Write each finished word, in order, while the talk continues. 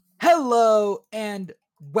Hello and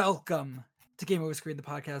welcome to Game Over Screen, the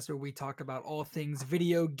podcast where we talk about all things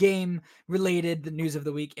video game related, the news of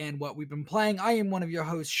the week, and what we've been playing. I am one of your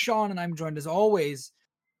hosts, Sean, and I'm joined as always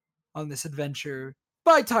on this adventure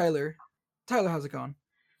by Tyler. Tyler, how's it going?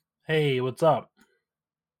 Hey, what's up?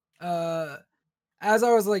 As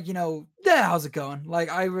I was like, yeah, how's it going? Like,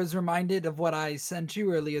 I was reminded of what I sent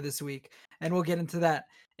you earlier this week, and we'll get into that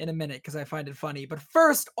in a minute because I find it funny. But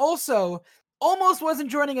first, also, almost wasn't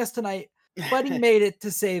joining us tonight, but he made it to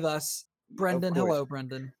save us. Brendan, hello,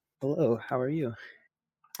 Brendan. Hello, how are you?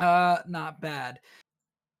 Not bad.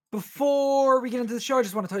 Before we get into the show, I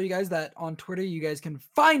just want to tell you guys that on Twitter, you guys can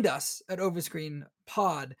find us at Overscreen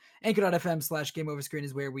Pod. Anchor.fm/GameOverscreen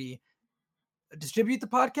is where we distribute the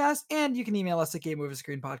podcast, and you can email us at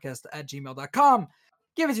gameoverscreenpodcast@gmail.com.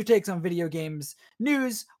 Give us your takes on video games,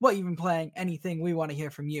 news, what you've been playing, anything. We want to hear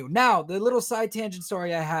from you. Now, the little side tangent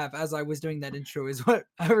story I have as I was doing that intro is what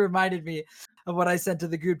reminded me of what I sent to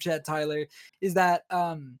the group chat, Tyler, is that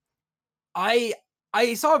I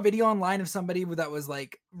saw a video online of somebody that was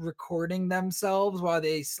like recording themselves while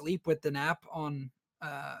they sleep with an app on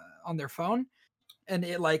their phone, and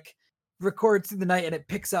it like records through the night and it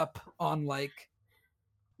picks up on like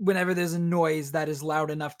whenever there's a noise that is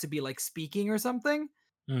loud enough to be like speaking or something,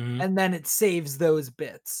 and then it saves those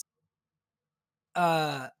bits.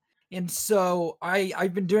 And so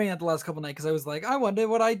I've been doing that the last couple nights because I was like, I wonder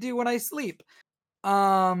what I do when I sleep.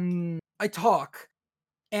 I talk,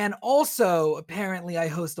 and also apparently I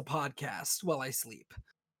host a podcast while I sleep.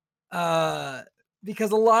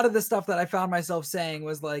 Because a lot of the stuff that I found myself saying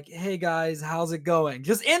was like, hey guys, how's it going?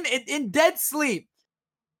 Just in dead sleep.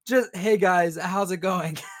 Just, hey guys, how's it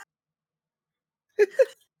going?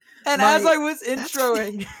 And as I was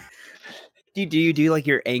introing... Do you do like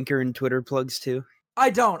your Anchor and Twitter plugs too?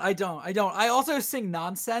 I don't. I also sing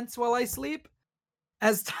nonsense while I sleep.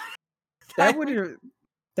 That's under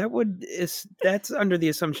the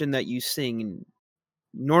assumption that you sing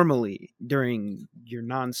normally during your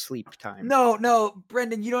non-sleep time. No,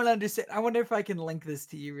 Brendan, you don't understand. I wonder if I can link this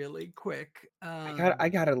to you really quick. I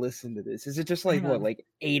gotta listen to this. Is it just like what, like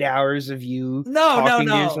 8 hours of you No. to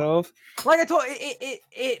yourself? Like I told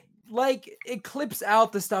it it clips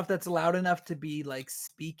out the stuff that's loud enough to be like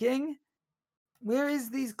speaking. Where is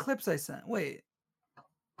these clips I sent? Wait.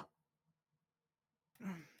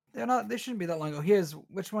 They shouldn't be that long ago. Here's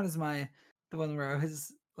which one is the one where I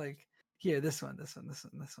was like, here, this one.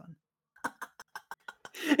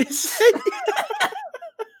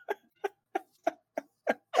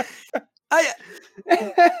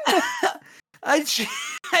 I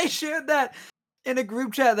shared that in a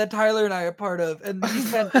group chat that Tyler and I are part of, and he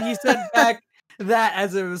sent back that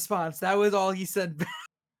as a response. That was all he sent back.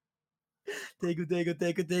 Take a.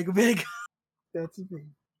 That's me.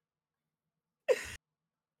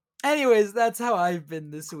 Anyways, that's how I've been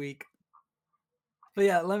this week. But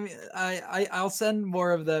yeah, I'll send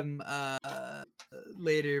more of them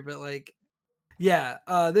later, but like, yeah,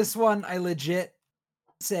 this one I legit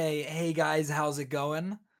say, hey guys, how's it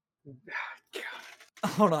going? God.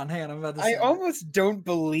 Hold on, hang on, I'm about to send I almost don't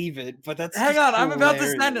believe it, but that's hang on, I'm about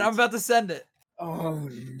hilarious. to send it. Oh no.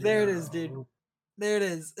 There it is, dude. There it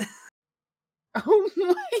is. Oh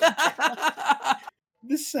my god.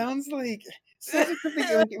 This sounds like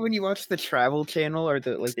when you watch the Travel Channel or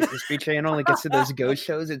the History Channel, it gets to those ghost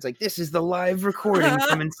shows. It's like, this is the live recording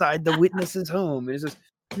from inside the witness's home. It's just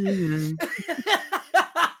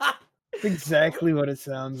exactly what it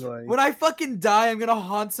sounds like. When I fucking die, I'm gonna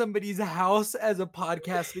haunt somebody's house as a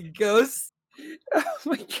podcasting ghost. Oh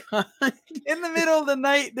my god! In the middle of the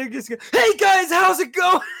night, they're just going, "Hey guys, how's it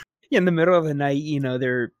going?" Yeah, in the middle of the night,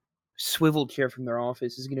 their swivel chair from their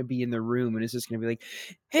office is gonna be in their room, and it's just gonna be like,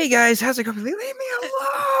 "Hey guys, how's it going?" Leave me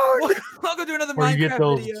alone. I'll go do another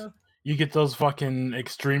Minecraft video. You get those fucking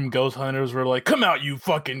extreme ghost hunters where like, come out, you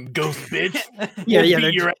fucking ghost bitch. Yeah,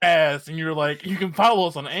 beat your ass, and you're like, you can follow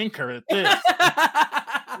us on Anchor at this.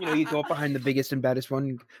 You go up behind the biggest and baddest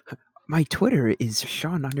one. My Twitter is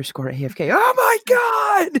Sean_AFK. Oh my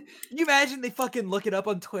god! Can you imagine they fucking look it up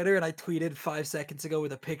on Twitter and I tweeted 5 seconds ago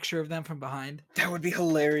with a picture of them from behind? That would be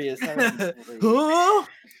hilarious. Huh?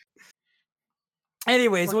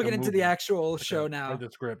 Anyways, we'll get into the actual show now. The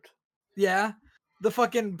script. Yeah? The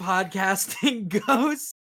fucking podcasting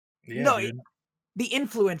ghost? Yeah, no, dude. the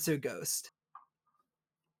influencer ghost.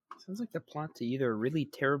 Sounds like the plot to either a really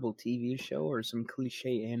terrible TV show or some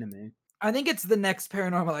cliche anime. I think it's the next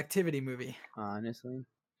Paranormal Activity movie. Honestly.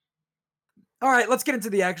 All right, let's get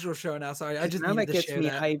into the actual show now. Sorry, I just now needed that to gets share me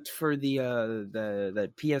that. hyped for the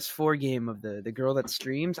PS4 game of the girl that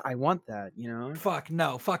streams. I want that, Fuck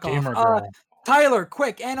no, fuck Gamer off. girl. Tyler,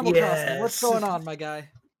 quick, Animal Yes. Crossing. What's going on, my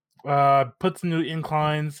guy? Put some new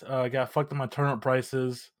inclines. Got fucked on my turnip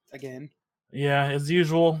prices. Again. Yeah, as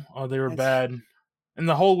usual. They were bad. And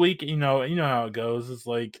the whole week, you know how it goes. It's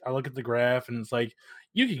like I look at the graph and it's like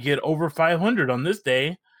you could get over 500 on this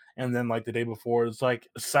day, and then like the day before, it's like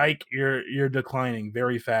psych, you're declining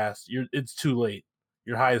very fast. It's too late.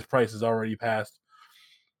 Your highest price is already passed.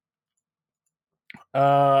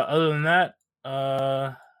 Other than that,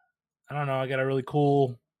 I don't know. I got a really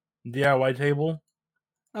cool DIY table,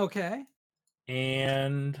 Okay.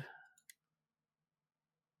 and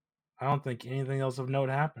I don't think anything else of note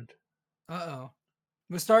happened. Uh-oh.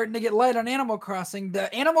 We're starting to get light on Animal Crossing.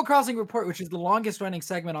 The Animal Crossing report, which is the longest running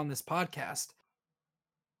segment on this podcast.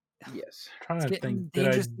 Yes. I'm trying It's to getting think.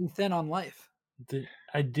 dangerously thin on life. Did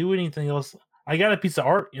I do anything else? I got a piece of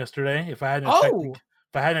art yesterday. If I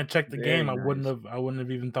hadn't checked the Very game, I nice. wouldn't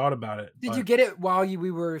have even thought about it. Did you get it while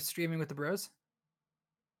we were streaming with the bros?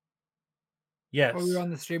 Yes. While we were on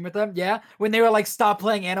the stream with them? Yeah? When they were like, stop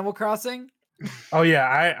playing Animal Crossing? Oh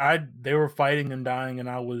yeah, they were fighting and dying, and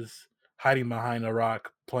I was hiding behind a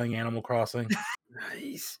rock playing Animal Crossing.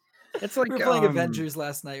 Nice. It's like we were playing Avengers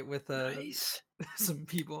last night with nice. some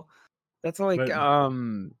people. That's like But- I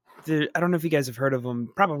don't know if you guys have heard of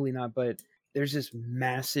them. Probably not, but there's this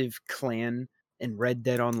massive clan in Red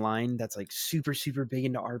Dead Online that's like super super big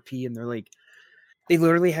into RP, and they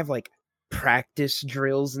literally have like practice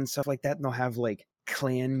drills and stuff like that, and they'll have like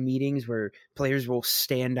clan meetings where players will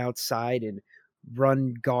stand outside and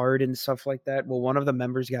run guard and stuff like that. Well, one of the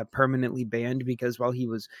members got permanently banned because while he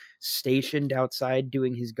was stationed outside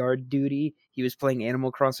doing his guard duty, he was playing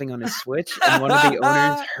Animal Crossing on his Switch, and one of the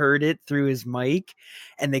owners heard it through his mic,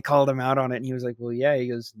 and they called him out on it, and he was like, well, yeah, he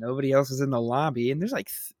goes, nobody else is in the lobby, and there's like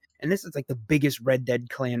and this is like the biggest Red Dead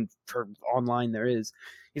clan for online there is.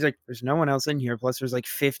 He's like, there's no one else in here. Plus, there's like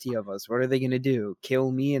 50 of us. What are they going to do?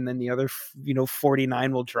 Kill me? And then the other,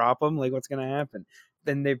 49 will drop them? Like, what's going to happen?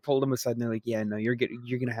 Then they pulled him aside and they're like, yeah, no, you're going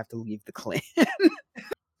to have to leave the clan.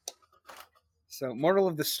 So, moral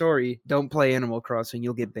of the story, don't play Animal Crossing.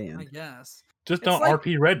 You'll get I banned. guess. Just It's don't like-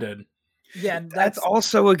 RP Red Dead. Yeah, That's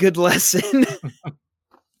also a good lesson.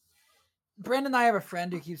 Brandon and I have a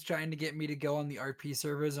friend who keeps trying to get me to go on the RP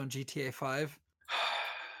servers on GTA 5.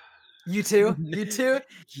 You too? You too?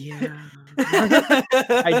 Yeah.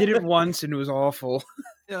 I did it once and it was awful.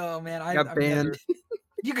 Oh man, I got banned.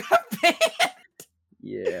 You got banned?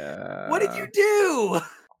 Yeah. What did you do?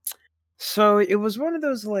 So it was one of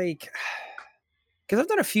those like, because I've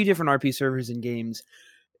done a few different RP servers and games.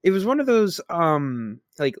 It was one of those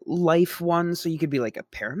like life ones, so you could be like a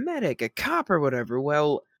paramedic, a cop, or whatever.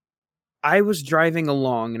 Well, I was driving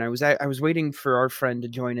along and I was waiting for our friend to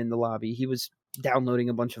join in the lobby. He was downloading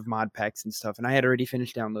a bunch of mod packs and stuff, and I had already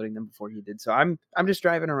finished downloading them before he did. So I'm just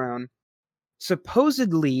driving around.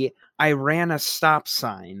 Supposedly, I ran a stop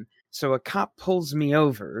sign, so a cop pulls me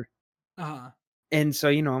over. Uh-huh. And so,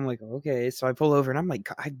 I'm like, okay. So I pull over and I'm like,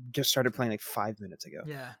 I just started playing like 5 minutes ago.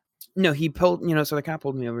 Yeah. No, he pulled, so the cop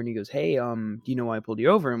pulled me over and he goes, hey, do you know why I pulled you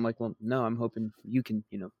over? I'm like, well, no, I'm hoping you can,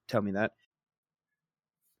 tell me that.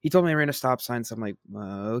 He told me I ran a stop sign. So I'm like,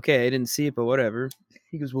 okay, I didn't see it, but whatever.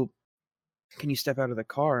 He goes, well, can you step out of the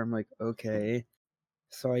car? I'm like, okay.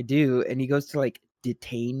 So I do. And he goes to like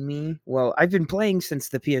detain me. Well, I've been playing since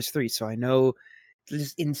the PS3, so I know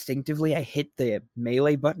just instinctively I hit the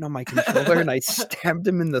melee button on my controller and I stabbed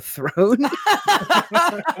him in the throat.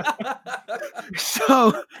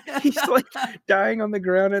 So he's like dying on the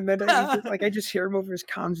ground, and then he's just, like I just hear him over his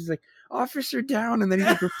comms. He's like, "Officer down," and then he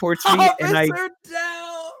like reports me, and Officer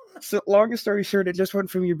down. So, long story short, it just went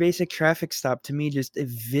from your basic traffic stop to me just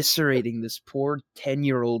eviscerating this poor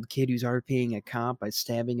 10-year-old kid who's RPing a cop by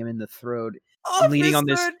stabbing him in the throat. And leading on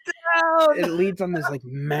this, down. it leads on this like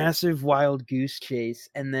massive wild goose chase,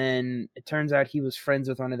 and then it turns out he was friends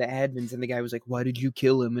with one of the admins, and the guy was like, "Why did you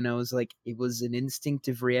kill him?" And I was like, "It was an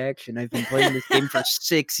instinctive reaction. I've been playing this game for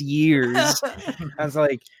 6 years." I was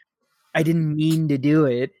like, "I didn't mean to do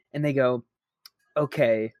it." And they go,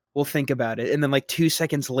 "Okay, we'll think about it." And then like 2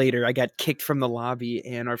 seconds later, I got kicked from the lobby,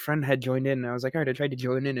 and our friend had joined in, and I was like, all right, I tried to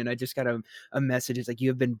join in, and I just got a message. It's like, you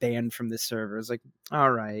have been banned from this server. I was like,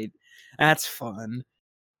 all right, that's fun.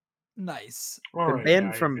 Nice. Alright,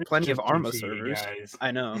 banned guys, from it's plenty of just Arma GTA, servers. guys.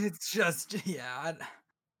 I know. It's just, yeah.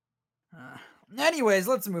 Anyways,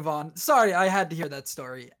 let's move on. Sorry, I had to hear that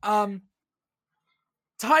story. Tyler,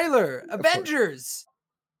 course. Avengers.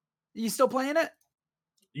 You still playing it?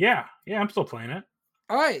 Yeah, I'm still playing it.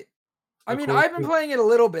 All right. I Of mean, course, I've been playing it a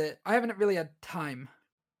little bit. I haven't really had time.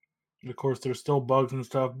 Of course, there's still bugs and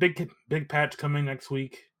stuff. Big patch coming next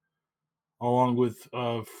week, along with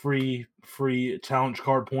free challenge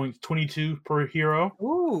card points, 22 per hero.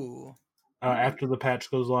 Ooh. after the patch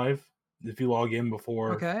goes live. If you log in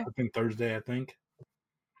before, Okay. I think Thursday,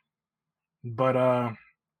 But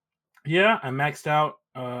yeah, I maxed out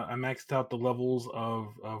the levels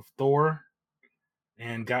of Thor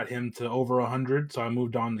and got him to over 100. So I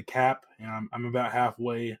moved on to Cap, and I'm about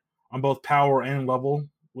halfway on both power and level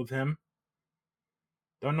with him.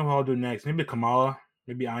 Don't know what I'll do next. Maybe Kamala,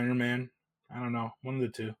 maybe Iron Man. I don't know. One of the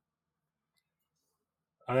two.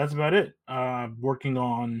 That's about it. Working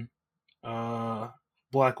on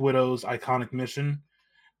Black Widow's iconic mission.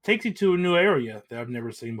 Takes you to a new area that I've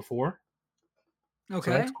never seen before.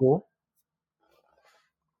 Okay. So that's cool.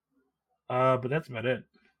 But that's about it.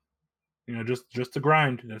 Just the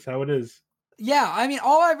grind. That's how it is. Yeah, I mean,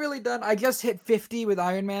 all I've really done, I just hit 50 with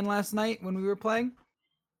Iron Man last night when we were playing.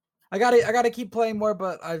 I gotta keep playing more,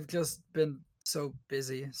 but I've just been so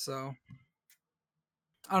busy. So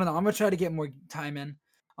I don't know. I'm gonna try to get more time in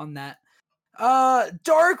on that.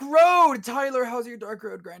 Dark Road, Tyler. How's your Dark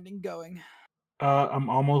Road grinding going? I'm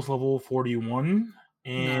almost level 41,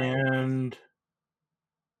 and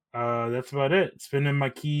that's about it. Spending my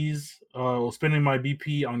keys. Spending my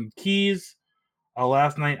BP on keys.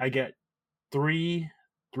 Last night I get three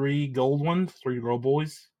gold ones, 3 Grow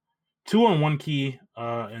Boys, 2 on one key,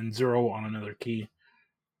 and 0 on another key.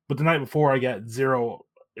 But the night before I got 0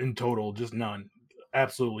 in total, just none.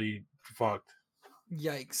 Absolutely fucked.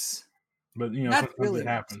 Yikes! But That's sometimes really it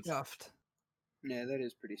happens. scuffed. Yeah, that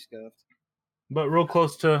is pretty scuffed. But real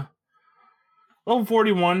close to level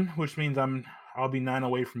 41, which means I'll be 9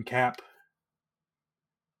 away from Cap.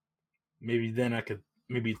 Maybe then I could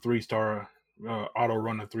 3-star auto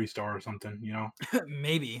run a 3-star or something.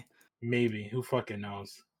 Maybe. Who fucking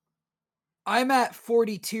knows? I'm at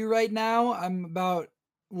 42 right now. I'm about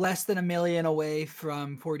less than 1 million away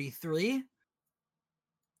from 43.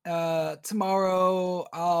 Tomorrow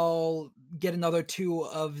I'll get another 2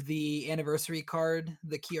 of the anniversary card,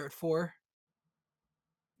 the Key Art 4.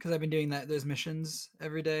 Because I've been doing those missions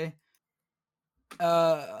every day.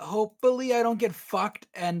 Hopefully I don't get fucked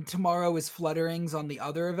and tomorrow is Flutterings on the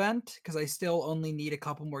other event, because I still only need a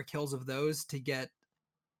couple more kills of those to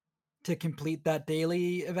complete that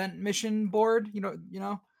daily event mission board,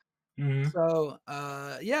 Mm-hmm. So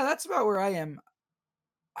yeah, that's about where I am.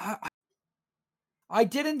 I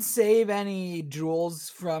didn't save any jewels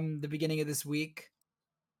from the beginning of this week,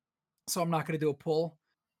 so I'm not going to do a pull,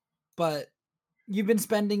 but you've been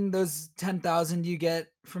spending those 10,000 you get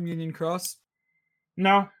from Union Cross?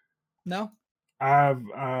 No,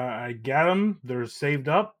 I got them. They're saved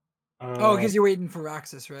up. because you're waiting for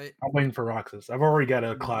Roxas, right? I'm waiting for Roxas. I've already got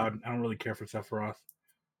a Cloud. I don't really care for Sephiroth.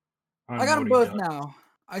 I got them both now.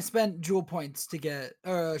 I spent jewel points to get,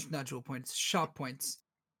 not jewel points, shop points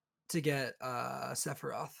to get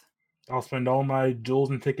Sephiroth. I'll spend all my jewels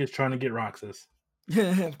and tickets trying to get Roxas.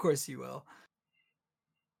 Of course you will.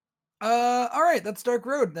 All right, that's Dark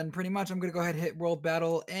Road then. Pretty much, I'm gonna go ahead and hit World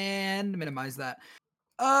Battle and minimize that.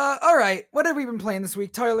 All right, what have we been playing this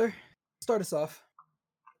week, Tyler? Start us off.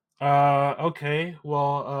 Okay.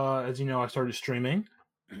 Well, as you know, I started streaming.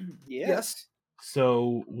 Yes.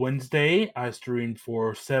 So Wednesday, I streamed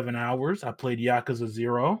for 7 hours. I played Yakuza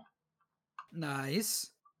 0. Nice.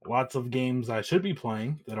 Lots of games I should be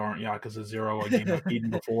playing that aren't Yakuza 0, a game I've beaten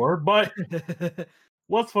before. But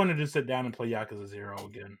what's fun to just sit down and play Yakuza 0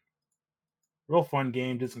 again. Real fun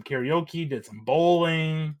game. Did some karaoke, did some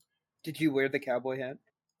bowling. Did you wear the cowboy hat?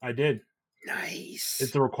 I did. Nice.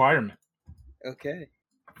 It's a requirement. Okay.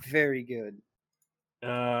 Very good.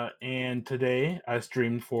 And today I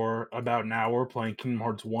streamed for about an hour playing Kingdom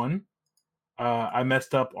Hearts 1. I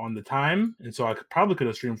messed up on the time, and so I probably could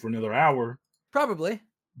have streamed for another hour. Probably.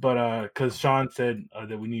 But because Sean said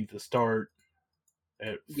that we need to start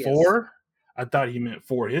at 4, I thought he meant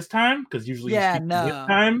 4 his time, because usually his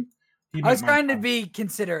time. I was trying to be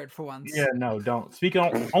considerate for once. Yeah, no, don't.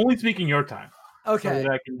 Only speak in your time. Okay. So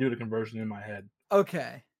that I can do the conversion in my head.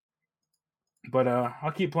 Okay. But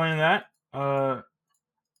I'll keep playing that.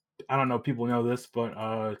 I don't know if people know this, but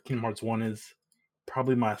Kingdom Hearts 1 is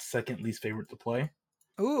probably my second least favorite to play.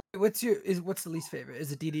 Ooh, what's the least favorite?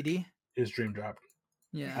 Is it DDD? Is Dream Drop.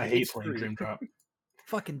 Yeah. I hate playing Dream Drop.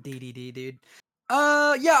 Fucking DDD, dude.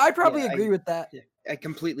 Yeah, I probably agree with that. I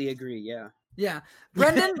completely agree, yeah. Yeah.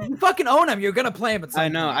 Brendan, you fucking own them. You're gonna play them at some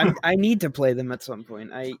point. I know. I need to play them at some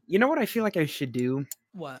point. You know what I feel like I should do?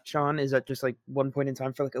 What? Sean, is at just like one point in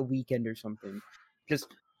time for like a weekend or something.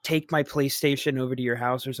 Just take my PlayStation over to your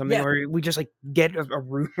house or something, or we just like get a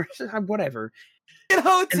room or whatever. Get a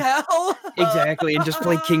hotel. Exactly, and just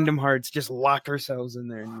play Kingdom Hearts. Just lock ourselves in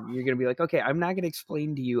there, and you're gonna be like, okay, I'm not gonna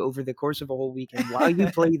explain to you over the course of a whole weekend while you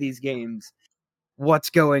play these games what's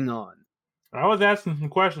going on. I was asking some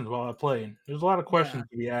questions while I played. There's a lot of questions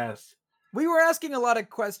to be asked. We were asking a lot of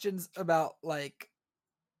questions about like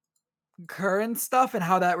current stuff and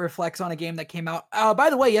how that reflects on a game that came out. By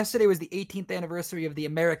the way, yesterday was the 18th anniversary of the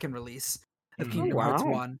American release of Kingdom Hearts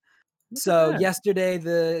 1. So yesterday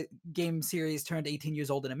the game series turned 18 years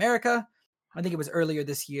old in America. I think it was earlier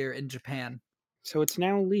this year in Japan. So it's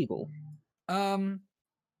now legal.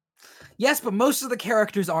 Yes, but most of the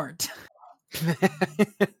characters aren't.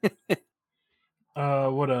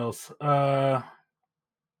 What else?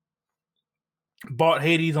 Bought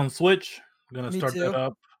Hades on Switch. I'm gonna start that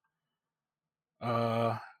up.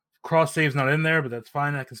 Cross save's not in there, but that's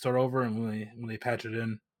fine. I can start over, and when they patch it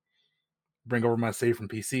in, bring over my save from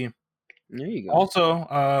PC. There you go.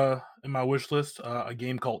 Also, in my wish list, a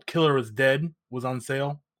game called Killer is Dead was on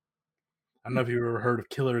sale. I don't know if you've ever heard of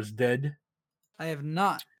Killer is Dead. I have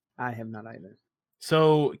not. I have not either.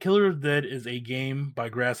 So, Killer is Dead is a game by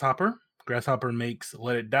Grasshopper. Grasshopper makes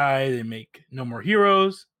Let It Die. They make No More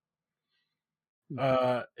Heroes.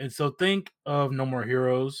 And so think of No More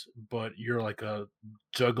Heroes, but you're like a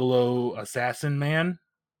juggalo assassin man.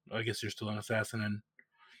 I guess you're still an assassin in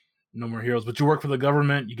No More Heroes, but you work for the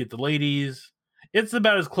government. You get the ladies. It's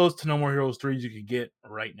about as close to No More Heroes 3 as you could get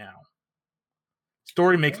right now.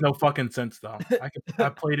 Story makes no fucking sense though. I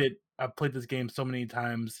played it. I've played this game so many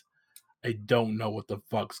times. I don't know what the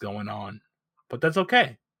fuck's going on, but that's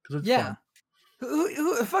okay because it's fun.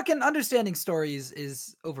 Who fucking understanding stories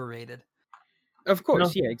is overrated. Of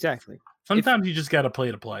course, yeah, exactly. Sometimes you just got to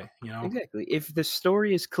play, you know? Exactly. If the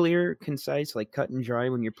story is clear, concise, like cut and dry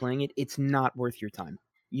when you're playing it, it's not worth your time.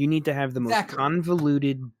 You need to have the most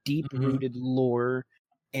convoluted, deep-rooted lore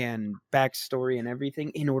and backstory and everything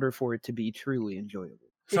in order for it to be truly enjoyable.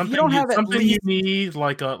 Something you need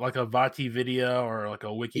like a Vati video or like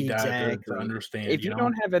a wiki dive to understand. If you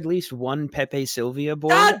don't have at least one Pepe Sylvia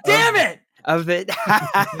board, God damn it! Of it.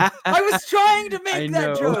 I was trying to make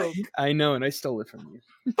that joke. I know, and I stole it from you.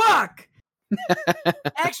 Fuck!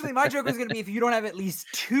 Actually, my joke was going to be if you don't have at least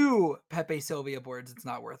 2 Pepe Sylvia boards, it's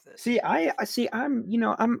not worth it.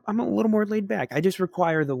 I'm a little more laid back. I just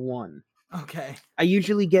require the one. Okay. I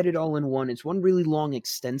usually get it all in one. It's one really long,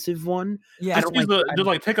 extensive one. Yeah. Just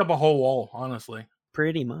take up a whole wall, honestly.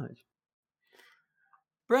 Pretty much.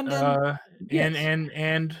 Brendan.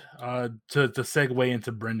 And to segue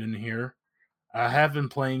into Brendan here. I have been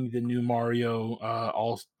playing the new Mario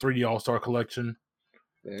 3D All-Star Collection.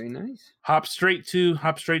 Very nice. Hop straight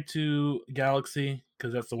to Galaxy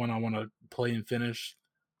because that's the one I want to play and finish.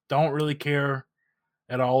 Don't really care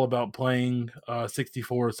at all about playing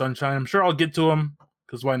 64 Sunshine. I'm sure I'll get to them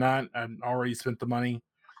because why not? I've already spent the money.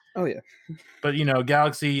 Oh yeah. But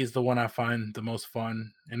Galaxy is the one I find the most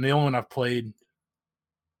fun and the only one I've played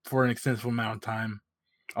for an extensive amount of time.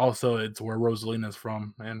 Also, it's where Rosalina's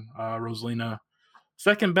from, and Rosalina,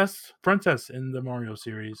 second best princess in the Mario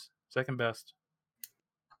series. Second best.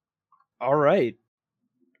 All right,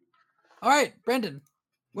 Brendan,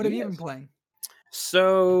 what have you been playing?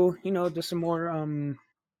 So just some more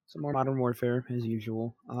Modern Warfare as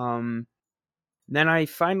usual. Then I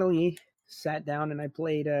finally sat down and I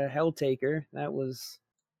played Helltaker. That was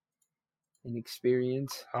an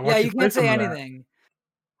experience. Yeah, you can't say anything.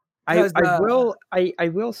 I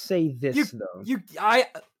will say this though.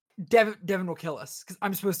 Devin will kill us because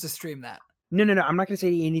I'm supposed to stream that. No. I'm not going to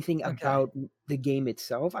say anything about the game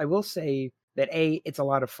itself. I will say that A, it's a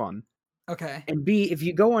lot of fun. Okay. And B, if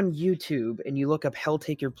you go on YouTube and you look up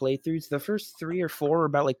Helltaker playthroughs, the first 3 or 4 are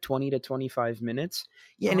about like 20 to 25 minutes.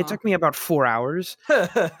 Yeah, and it took me about 4 hours.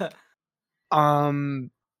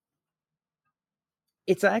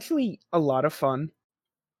 It's actually a lot of fun.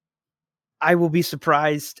 I will be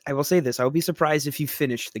surprised. I will say this. I will be surprised if you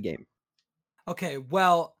finish the game. Okay,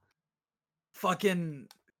 well, fucking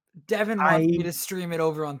Devin wants me to stream it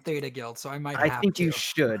over on Theta Guild, so I might have to. I think you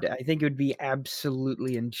should. I think it would be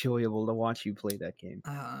absolutely enjoyable to watch you play that game.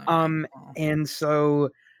 And so,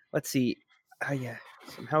 let's see.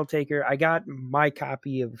 Some Helltaker. I got my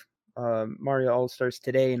copy of Mario All-Stars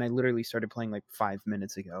today, and I literally started playing like 5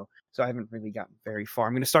 minutes ago. So I haven't really gotten very far.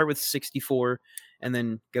 I'm going to start with 64 and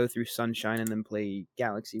then go through Sunshine and then play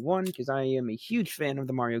Galaxy 1 because I am a huge fan of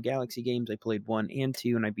the Mario Galaxy games. I played 1 and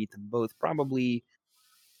 2 and I beat them both probably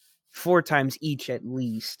 4 times each at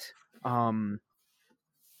least.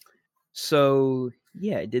 So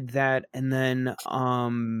yeah, I did that. And then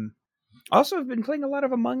also I've been playing a lot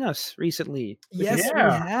of Among Us recently. Yes, we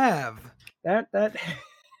have. That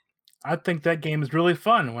I think that game is really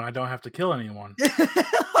fun when I don't have to kill anyone.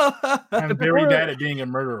 I'm very bad at being a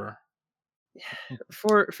murderer.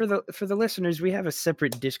 For the listeners, we have a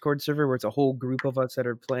separate Discord server where it's a whole group of us that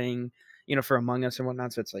are playing for Among Us and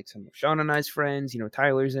whatnot. So it's like some of Sean and I's friends,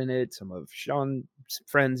 Tyler's in it, some of Sean's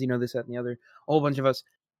friends, this, that, and the other, a whole bunch of us.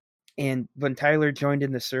 And when Tyler joined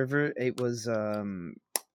in the server, it was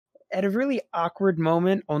at a really awkward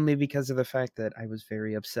moment, only because of the fact that I was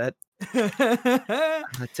very upset,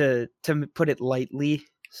 to put it lightly.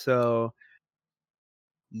 So,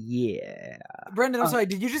 yeah. Brendan, I'm sorry.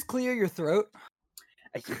 Did you just clear your throat?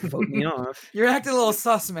 Vote me off. You're acting a little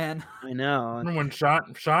sus, man. I know. Remember when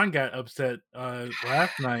Sean got upset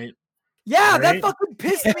last night? Yeah, right? that fucking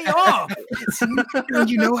pissed me off.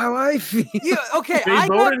 You know how I feel. Okay,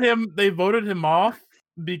 They voted him off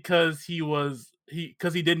because he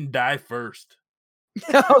didn't die first.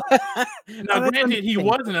 Now, granted, he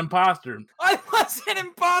was an imposter. I was an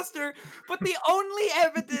imposter, but the only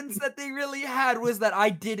evidence that they really had was that I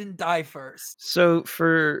didn't die first. So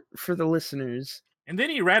for the listeners, and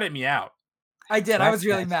then he ratted me out. I did. I was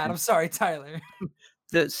really mad. I'm sorry, Tyler.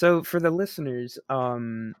 So for the listeners,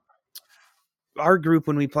 our group,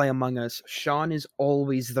 when we play Among Us, Sean is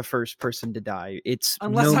always the first person to die. It's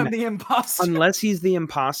unless I'm the imposter. Unless he's the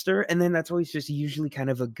imposter, and then that's always just usually kind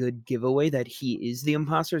of a good giveaway that he is the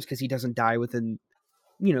imposter, because he doesn't die within,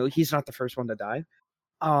 he's not the first one to die.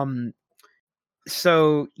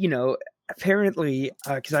 So apparently,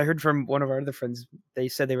 because I heard from one of our other friends, they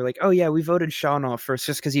said they were like, "Oh yeah, we voted Sean off first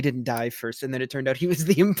just because he didn't die first," and then it turned out he was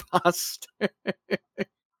the imposter.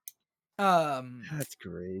 That's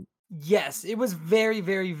great. Yes, it was very,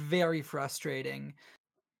 very, very frustrating.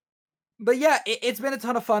 But yeah, it's been a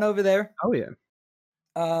ton of fun over there. Oh yeah.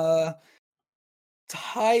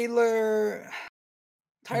 Tyler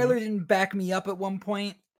didn't back me up at one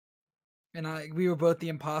point, and we were both the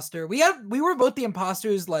imposter. We were both the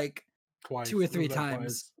imposters like twice, 2 or 3 times.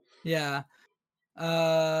 Twice. Yeah.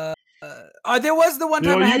 There was the one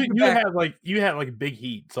time you had like big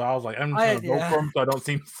heat, so I was like, I'm just gonna go for him so I don't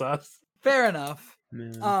seem sus. Fair enough.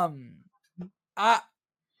 Man.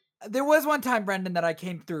 There was one time, Brendan, that I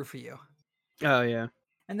came through for you. Oh yeah.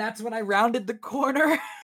 And that's when I rounded the corner.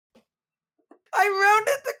 I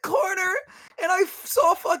rounded the corner and I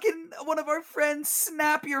saw fucking one of our friends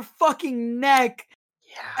snap your fucking neck.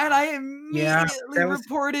 Yeah. And I immediately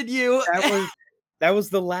reported you. That was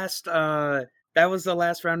the last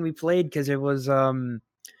round we played, because it was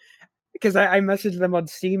because I messaged them on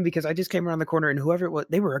Steam because I just came around the corner, and whoever it was,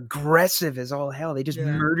 they were aggressive as all hell. They just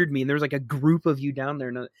murdered me, and there was like a group of you down there.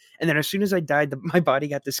 And then as soon as I died, my body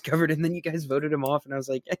got discovered, and then you guys voted him off. And I was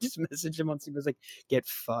like, I just messaged him on Steam. I was like, get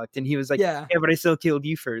fucked. And he was like, yeah, but I still killed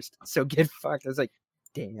you first, so get fucked. I was like,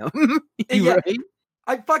 damn. Right?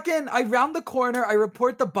 I round the corner, I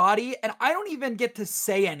report the body, and I don't even get to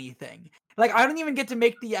say anything. Like, I don't even get to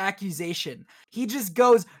make the accusation. He just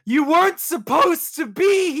goes, "You weren't supposed to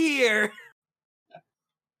be here."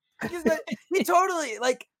 He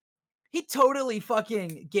totally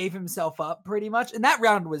fucking gave himself up pretty much. And that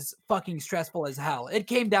round was fucking stressful as hell. It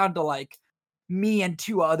came down to like me and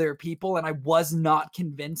 2 other people, and I was not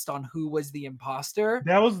convinced on who was the imposter.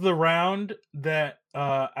 That was the round that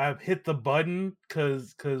I hit the button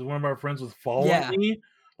because one of our friends was following me.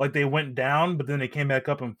 Like, they went down, but then they came back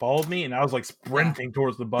up and followed me, and I was like sprinting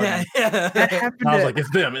towards the button. Yeah. That happened. I was like, it's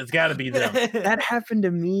them. It's got to be them. That happened to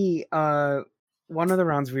me. One of the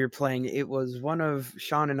rounds we were playing, it was one of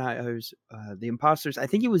Sean and I's the imposters. I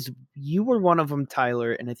think it was you were one of them,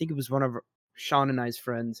 Tyler, and I think it was one of Sean and I's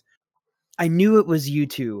friends. I knew it was you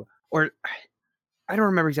two, or I don't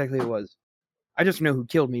remember exactly who it was. I just know who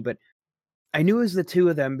killed me, but I knew it was the 2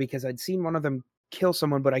 of them because I'd seen one of them kill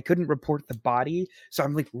someone, but I couldn't report the body. So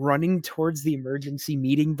I'm like running towards the emergency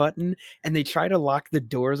meeting button, and they try to lock the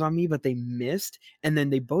doors on me, but they missed. And then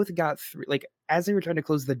they both got through. Like, as they were trying to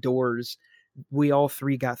close the doors, we all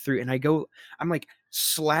 3 got through. And I'm like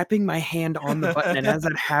slapping my hand on the button. And as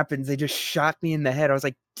that happens, they just shot me in the head. I was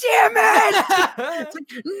like, damn it! It's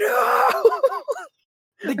like, no!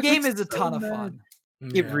 The game is a ton of fun.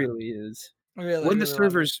 It really is. Really, when the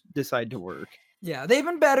servers decide to work. Yeah, they've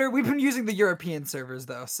been better. We've been using the European servers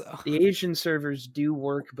though, so the Asian servers do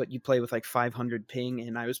work, but you play with like 500 ping.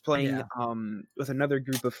 And I was playing with another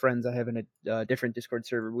group of friends I have in a different Discord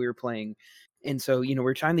server. We were playing, and so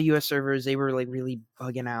we're trying the US servers. They were like really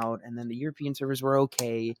bugging out, and then the European servers were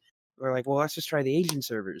okay. We're like, well, let's just try the Asian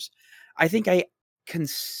servers. I think I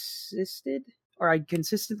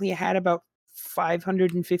consistently had about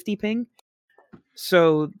 550 ping.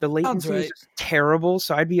 So the latency was just terrible.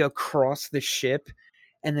 So I'd be across the ship,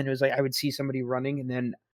 and then it was like I would see somebody running, and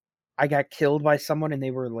then I got killed by someone, and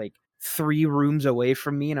they were like 3 rooms away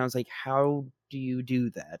from me, and I was like, how do you do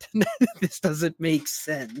that? This doesn't make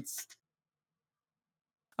sense.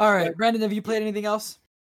 All right, Brandon, have you played anything else?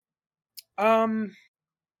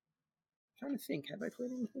 trying to think. Have I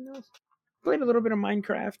played anything else? Played a little bit of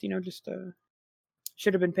Minecraft. Just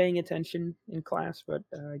should have been paying attention in class, but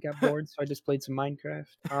I got bored, so I just played some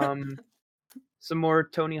Minecraft. Some more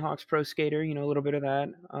Tony Hawk's Pro Skater. A little bit of that.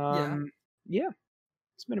 Yeah,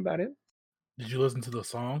 it's been about it. Did you listen to the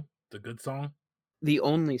song, the good song? The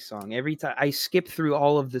only song. Every time I skip through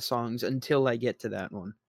all of the songs until I get to that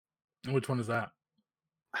one. Which one is that?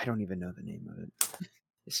 I don't even know the name of it.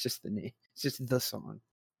 It's just the name. It's just the song.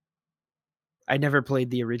 I never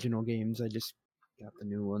played the original games. I just got the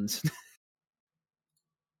new ones.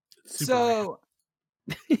 So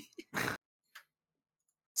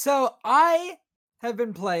I have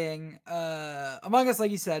been playing Among Us,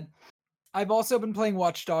 like you said. I've also been playing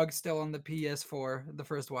Watch Dogs still on the PS4, the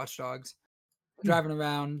first Watch Dogs. Driving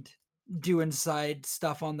around, doing side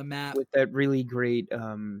stuff on the map. With that really great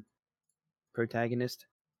protagonist.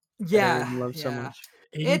 Yeah. I love so much.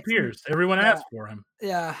 Aiden Pierce. Everyone asked for him.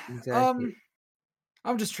 Yeah. Exactly.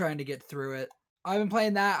 I'm just trying to get through it. I've been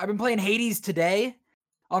playing that. I've been playing Hades today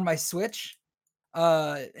on my Switch.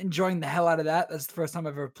 Enjoying the hell out of that. That's the first time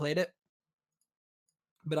I've ever played it.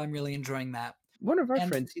 But I'm really enjoying that. One of our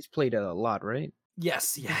friends, he's played it a lot, right?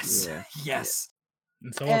 Yes. Yeah. Yes.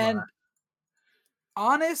 And so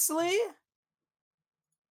honestly,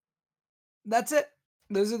 that's it.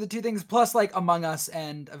 Those are the two things, plus like Among Us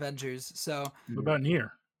and Avengers. So what about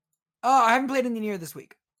Nier? Oh, I haven't played any Nier this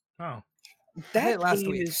week. Oh. That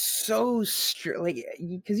game is so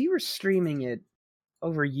because you were streaming it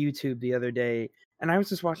over YouTube the other day, and I was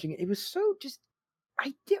just watching it. It was so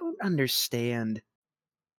I don't understand.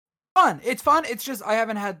 It's fun. It's just I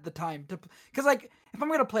haven't had the time to, because like if I'm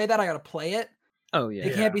gonna play that, I gotta play it. Oh yeah,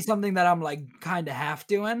 it can't be something that I'm like kind of half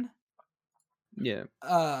doing. Yeah.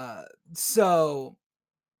 So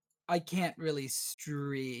I can't really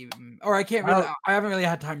stream, or I can't really. I haven't really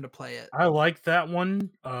had time to play it. I like that one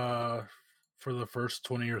for the first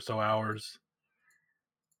 20 or so hours,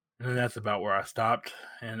 and then that's about where I stopped.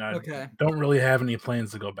 And I don't really have any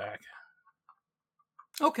plans to go back.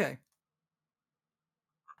 Okay.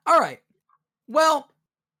 All right. Well,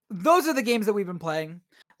 those are the games that we've been playing.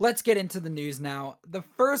 Let's get into the news now. The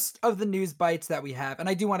first of the news bites that we have, and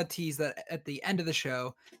I do want to tease that at the end of the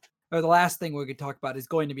show, or the last thing we're going to talk about is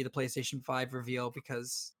going to be the PlayStation 5 reveal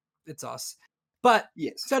because it's us. But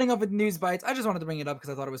starting off with news bites, I just wanted to bring it up because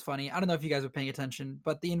I thought it was funny. I don't know if you guys were paying attention,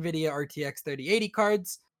 but the NVIDIA RTX 3080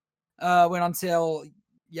 cards went on sale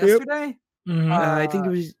yesterday. Yep. Mm-hmm. I think it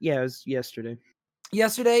was yesterday.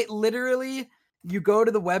 Yesterday, literally, you go to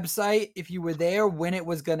the website, if you were there when it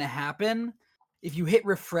was going to happen, if you hit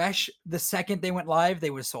refresh, the second they went live, they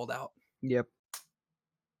were sold out. Yep.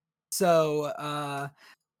 So,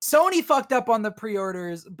 Sony fucked up on the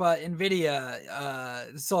pre-orders, but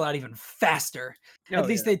NVIDIA sold out even faster. At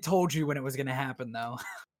least they told you when it was going to happen, though.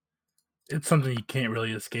 It's something you can't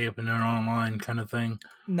really escape in an online kind of thing.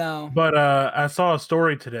 No. But I saw a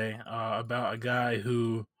story today about a guy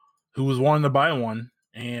who was wanting to buy one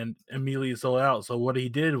and immediately sold out. So what he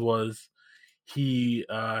did was he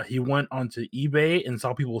went onto eBay and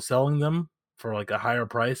saw people selling them for like a higher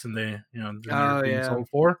price than they being sold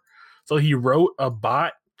for. So he wrote a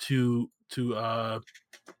bot to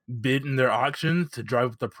bid in their auctions to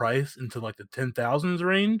drive up the price into like the 10,000s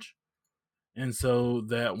range, and so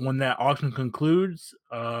that when that auction concludes,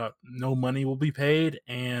 no money will be paid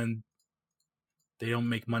and they don't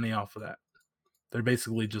make money off of that. They're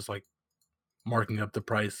basically just like marking up the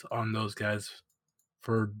price on those guys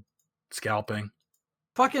for scalping.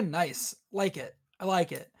 Fucking nice. Like it. I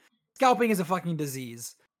like it. Scalping is a fucking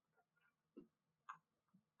disease.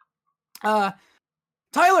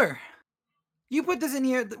 Tyler, you put this in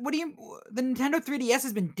here. What do you? The Nintendo 3DS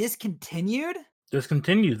has been discontinued.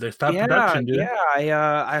 Discontinued. They stopped production, dude.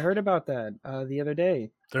 Yeah, I heard about that the other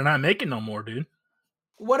day. They're not making no more, dude.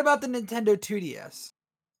 What about the Nintendo 2DS?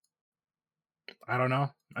 I don't know.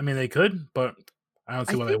 I mean, they could, but I don't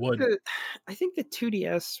see why they would. I think the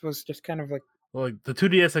 2DS was just kind of like the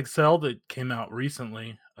 2DS XL that came out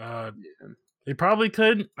recently. They probably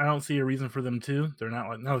could. I don't see a reason for them to. They're not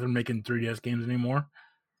like they're making 3DS games anymore.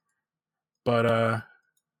 But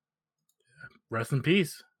rest in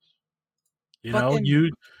peace.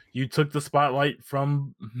 You took the spotlight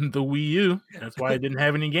from the Wii U. That's why I didn't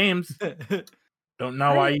have any games. Don't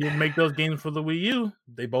know why you didn't make those games for the Wii U.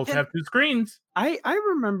 They both have two screens. I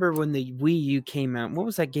remember when the Wii U came out. What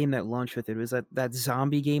was that game that launched with it? Was that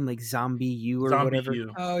zombie game, like Zombie U or whatever?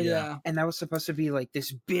 U. Oh yeah. And that was supposed to be like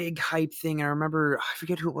this big hype thing. I remember, I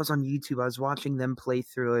forget who it was on YouTube. I was watching them play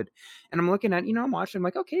through it, and I'm looking at, I'm watching. I'm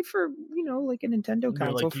like, okay, for like a Nintendo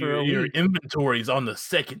console like for your inventory's on the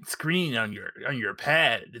second screen on your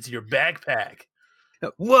pad. It's your backpack.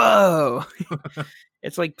 Whoa!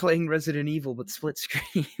 It's like playing Resident Evil but split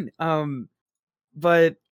screen.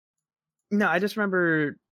 But no, I just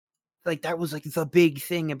remember like that was like the big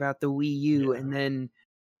thing about the Wii U, and then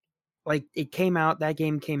like it came out, that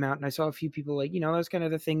game came out, and I saw a few people like, that was kind of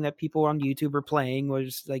the thing that people on YouTube were playing,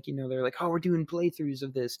 was like, they're like, oh, we're doing playthroughs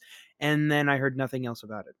of this, and then I heard nothing else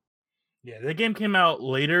about it. Yeah, the game came out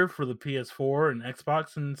later for the PS4 and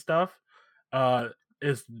Xbox and stuff.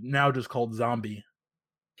 It's now just called Zombie.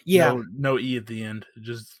 Yeah, no E at the end,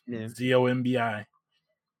 just ZOMBI.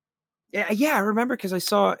 Yeah, I remember because I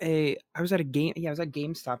was at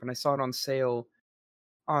GameStop and I saw it on sale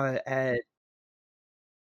and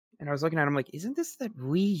I was looking at it, I'm like, isn't this that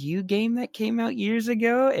Wii U game that came out years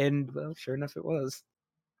ago? And well, sure enough, it was.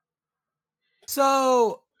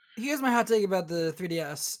 So here's my hot take about the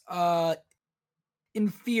 3DS.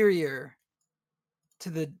 Inferior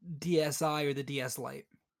to the DSi or the DS Lite.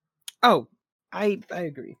 Oh, I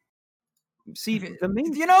agree. See, the other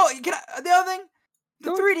thing,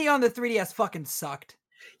 the 3D on the 3DS fucking sucked.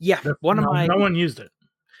 Yeah, no one used it.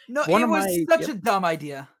 No, it was such a dumb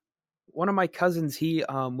idea. One of my cousins, he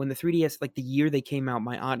when the 3DS, like the year they came out,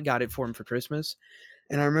 my aunt got it for him for Christmas,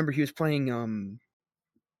 and I remember he was playing.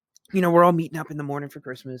 We're all meeting up in the morning for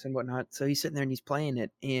Christmas and whatnot, so he's sitting there and he's playing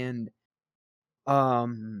it, and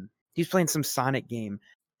he's playing some Sonic game,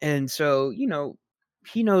 and so he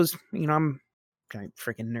knows, I'm kind of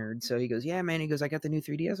freaking nerd, so he goes, yeah, man, he goes, I got the new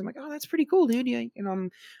 3DS. I'm like, oh, that's pretty cool, dude. Yeah,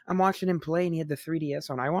 I'm watching him play, and he had the 3DS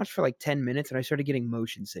on. I watched for like 10 minutes, and I started getting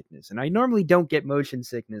motion sickness, and I normally don't get motion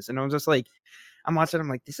sickness, and I was just like, I'm watching, I'm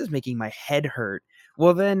like, this is making my head hurt.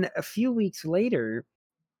 Well, then a few weeks later,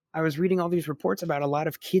 I was reading all these reports about a lot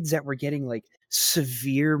of kids that were getting like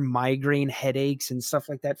severe migraine headaches and stuff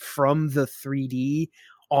like that from the 3D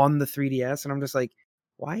on the 3DS. And I'm just like,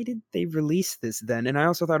 why did they release this then? And I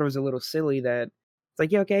also thought it was a little silly that it's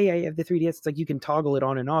like, yeah, you have the 3DS. It's like you can toggle it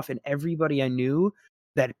on and off. And everybody I knew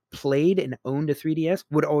that played and owned a 3DS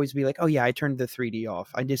would always be like, oh yeah, I turned the 3D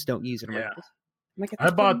off. I just don't use it. I'm like, I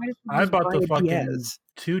bought the fucking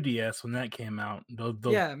 2DS when that came out. The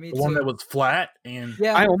one that was flat, and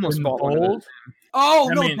I almost bought one.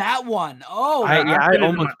 That one. Oh, I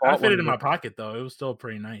almost bought it in my pocket though. It was still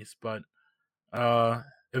pretty nice, but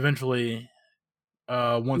eventually,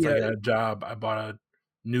 once I got a job, I bought a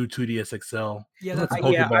new 2DS XL. Yeah, that's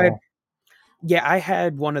I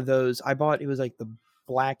had one of those. I bought, it was like the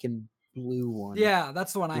black and blue one. Yeah,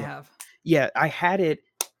 that's the one I have. Yeah, I had it.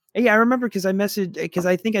 Yeah, I remember because I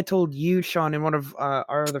think I told you, Sean, and one of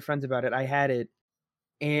our other friends about it. I had it,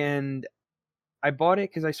 and I bought it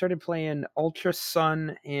because I started playing Ultra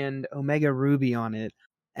Sun and Omega Ruby on it,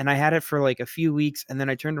 and I had it for like a few weeks, and then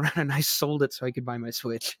I turned around and I sold it so I could buy my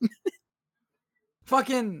Switch.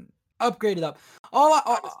 Fucking upgraded up.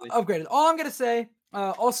 Upgraded. All I'm gonna say.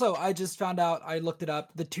 Also, I just found out. I looked it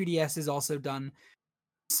up. The 2DS is also done.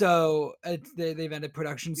 So they've ended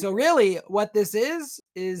production. So really, what this is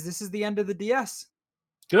the end of the DS.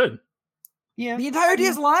 Good. Yeah. The entire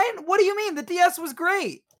DS line? What do you mean? The DS was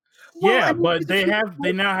great. Yeah, but they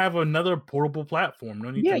now have another portable platform. No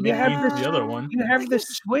need to make the other one. You have the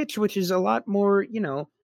Switch, which is a lot more,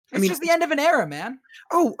 It's just the end of an era, man.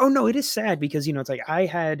 Oh no, it is sad because it's like I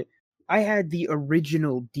had the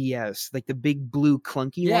original DS, like the big blue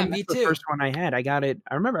clunky one. Me too. The first one I had. I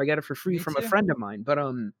remember I got it for free from a friend of mine. But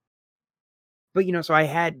so I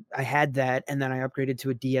had that, and then I upgraded to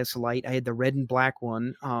a DS Lite. I had the red and black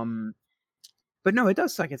one. But no, it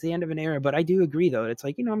does suck. It's the end of an era. But I do agree, though. It's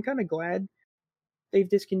like, I'm kind of glad they've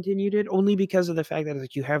discontinued it, only because of the fact that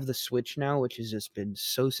like you have the Switch now, which has just been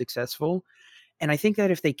so successful. And I think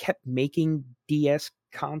that if they kept making DS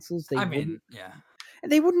consoles, it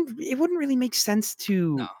wouldn't really make sense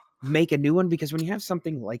to make a new one, because when you have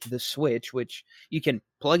something like the Switch, which you can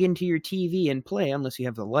plug into your TV and play unless you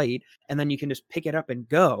have the light, and then you can just pick it up and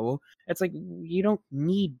go, it's like you don't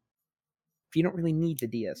really need the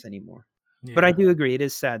DS anymore. Yeah. But I do agree, it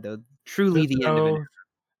is sad though. Truly the end of it.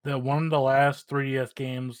 The one of the last 3DS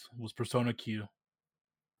games was Persona Q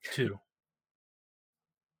 2.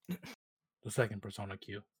 The second Persona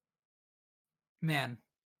Q. Man.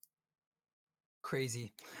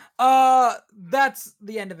 Crazy. That's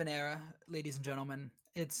the end of an era, ladies and gentlemen.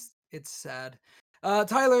 It's sad.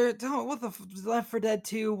 Tyler, what the Left 4 Dead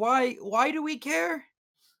 2? Why do we care?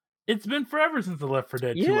 It's been forever since the Left 4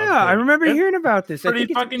 Dead 2. Yeah, I remember hearing about this.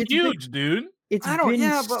 Pretty fucking huge, dude. It's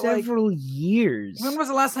been several years. When was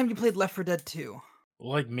the last time you played Left 4 Dead 2?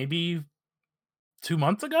 Like maybe 2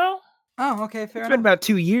 months ago? Oh, okay, fair enough. It's been about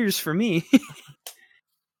 2 years for me.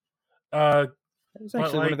 That was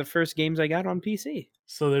actually one of the first games I got on PC.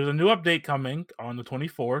 So there's a new update coming on the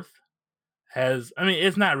 24th, has. I mean,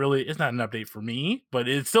 it's not an update for me, but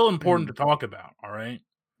it's still important to talk about. All right,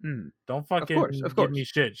 don't fucking give me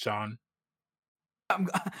shit, Sean.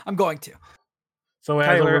 I'm going to. So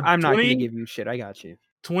Tyler, I'm not going to give you shit. I got you.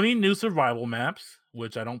 20 new survival maps,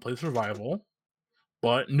 which I don't play survival,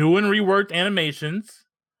 but new and reworked animations,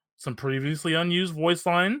 some previously unused voice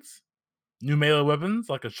lines, new melee weapons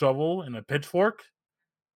like a shovel and a pitchfork,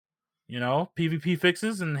 PvP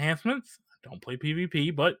fixes and enhancements. Don't play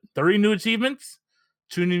PvP, but 30 new achievements,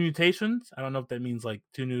 2 new mutations. I don't know if that means like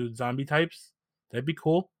 2 new zombie types. That'd be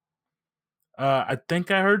cool. I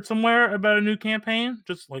think I heard somewhere about a new campaign,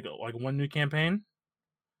 just like one new campaign.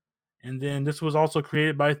 And then this was also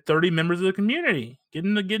created by 30 members of the community,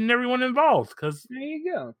 getting everyone involved because there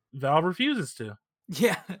you go. Valve refuses to.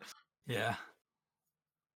 Yeah.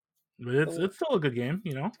 But it's still a good game,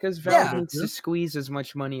 Because Valve needs to squeeze as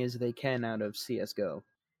much money as they can out of CS:GO.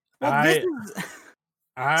 Well,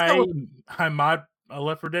 I mod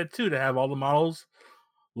Left 4 Dead 2 to have all the models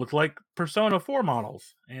look like Persona 4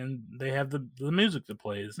 models, and they have the music that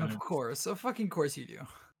plays. Of course you do.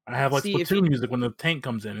 I have like Splatoon music when the tank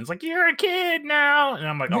comes in. It's like, you're a kid now, and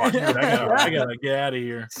I'm like, oh, dude, I gotta get out of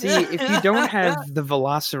here. See, if you don't have the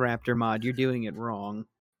Velociraptor mod, you're doing it wrong.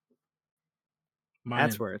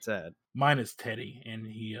 That's where it's at. Mine is Teddy, and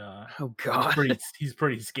he oh god, he's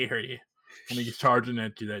pretty scary when he's charging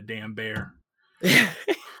at you, that damn bear.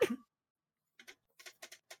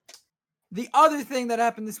 The other thing that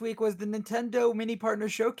happened this week was the Nintendo Mini Partner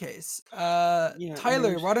Showcase.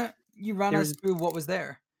 Tyler, why don't you run us through what was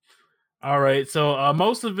there? All right, so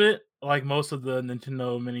most of it, like most of the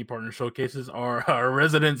Nintendo Mini Partner Showcases, are a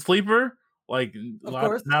Resident Sleeper. Like,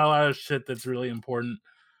 not a lot of shit that's really important.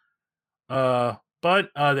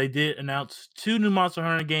 But they did announce 2 new Monster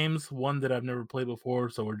Hunter games. One that I've never played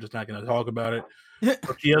before, so we're just not going to talk about it.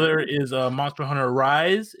 But the other is Monster Hunter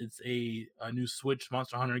Rise. It's a new Switch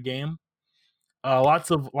Monster Hunter game.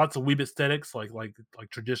 Lots of Weeb aesthetics, like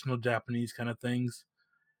traditional Japanese kind of things.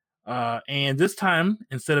 And this time,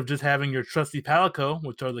 instead of just having your trusty Palico,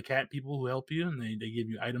 which are the cat people who help you and they give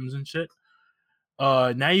you items and shit,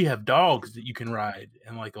 now you have dogs that you can ride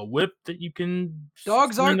and like a whip that you can.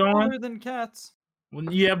 Dogs aren't cooler than cats. Well,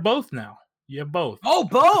 you have both now. You have both. Oh,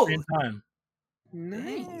 both! At the same time.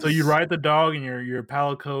 Nice. So you ride the dog and your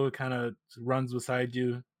Palico kind of runs beside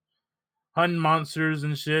you, hunting monsters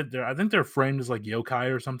and shit. I think they're framed as like yokai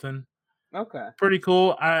or something. Okay. Pretty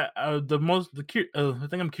cool. The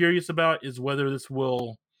thing I'm curious about is whether this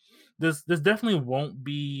definitely won't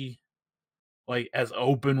be like as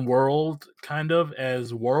open world kind of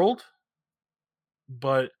as World,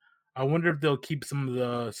 but I wonder if they'll keep some of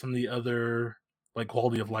the other like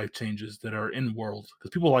quality of life changes that are in World,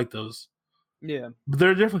 because people like those. Yeah, but there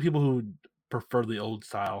are definitely people who prefer the old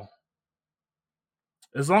style.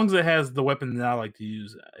 As long as it has the weapon that I like to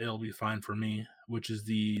use, it'll be fine for me, which is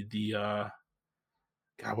the God,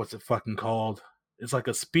 what's it fucking called? It's like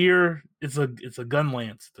a spear. It's a gun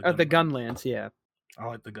lance. The gun lance, yeah. I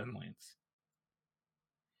like the gun lance.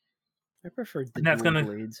 I prefer the dual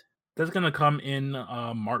blades. That's gonna come in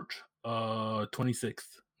March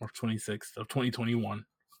 26th of 2021.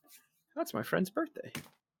 That's my friend's birthday.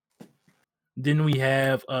 Then we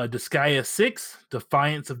have Disgaea 6,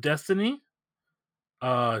 Defiance of Destiny.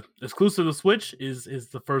 Exclusive to Switch is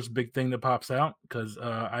the first big thing that pops out, because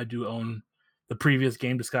I do own the previous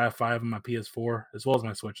game, Disgaea 5, on my PS4 as well as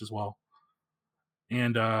my Switch as well.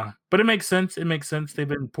 And but it makes sense. They've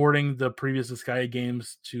been porting the previous Disgaea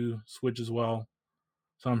games to Switch as well,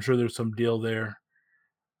 so I'm sure there's some deal there.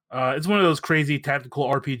 It's one of those crazy tactical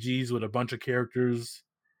RPGs with a bunch of characters,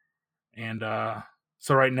 and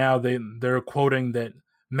so right now they're quoting that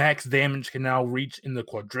max damage can now reach in the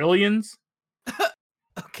quadrillions.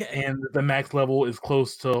 Okay. And the max level is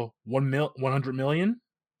close to 100 million.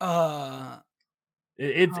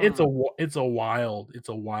 It's a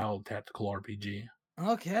wild tactical RPG.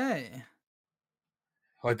 Okay.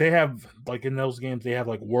 Like they have, like in those games, they have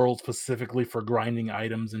like worlds specifically for grinding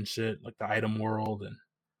items and shit, like the item world and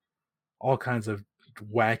all kinds of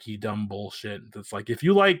wacky dumb bullshit. That's like if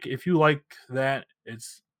you like that,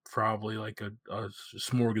 it's probably like a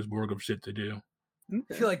smorgasbord of shit to do.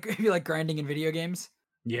 Okay. If you like grinding in video games.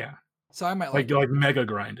 Yeah. So I might like mega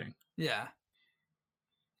grinding. Yeah.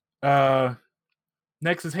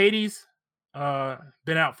 Next is Hades.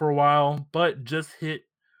 Been out for a while, but just hit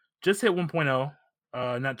 1.0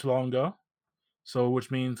 not too long ago. So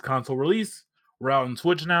which means console release. We're out on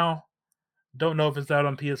Switch now. Don't know if it's out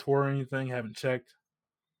on PS4 or anything, haven't checked.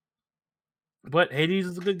 But Hades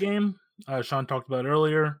is a good game. Sean talked about it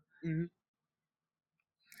earlier. Mm-hmm.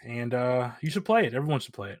 And you should play it. Everyone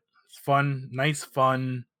should play it. It's fun, nice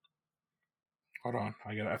fun Hold on.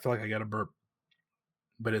 I feel like I got a burp,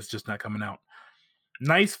 but it's just not coming out.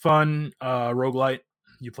 Nice, fun roguelite.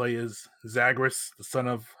 You play as Zagreus, the son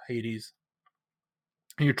of Hades,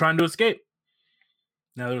 and you're trying to escape.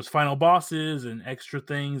 Now there's final bosses and extra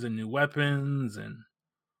things and new weapons and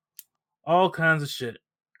all kinds of shit.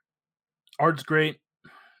 Art's great,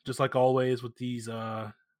 just like always with these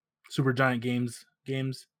Supergiant games.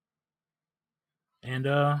 And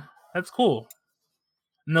that's cool.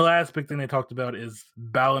 And the last big thing they talked about is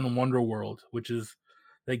Balan Wonderworld, which is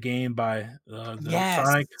the game by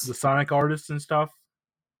the Sonic artists and stuff,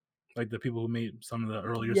 like the people who made some of the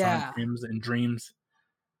earlier Sonic games and Dreams.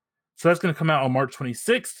 So that's going to come out on March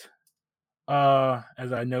 26th.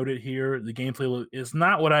 As I noted here, the gameplay is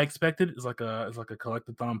not what I expected. It's like a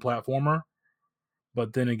collectathon platformer.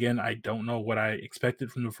 But then again, I don't know what I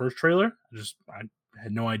expected from the first trailer. I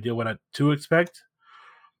had no idea what to expect.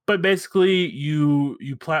 But basically, you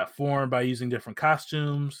platform by using different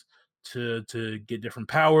costumes to get different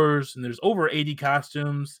powers, and there's over 80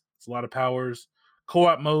 costumes. It's a lot of powers.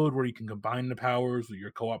 Co-op mode where you can combine the powers with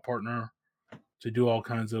your co-op partner to do all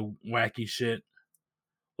kinds of wacky shit.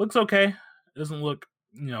 Looks okay. It doesn't look,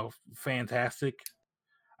 fantastic.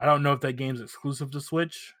 I don't know if that game's exclusive to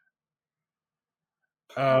Switch.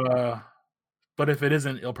 But if it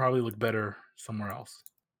isn't, it'll probably look better somewhere else.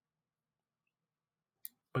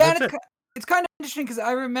 But it's kind of interesting because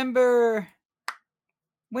I remember,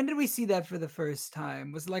 when did we see that for the first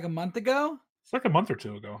time? Was it like a month ago? It's like a month or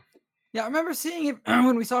two ago. Yeah, I remember seeing it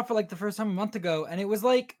when we saw it for like the first time a month ago, and it was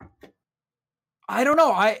like, I don't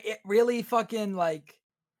know, it really fucking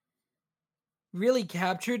really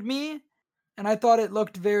captured me, and I thought it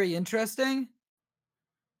looked very interesting.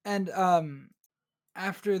 And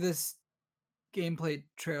after this gameplay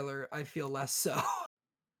trailer, I feel less so.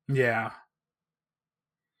 Yeah.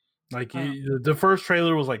 Like the first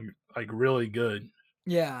trailer was like really good.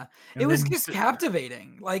 Yeah. And it was just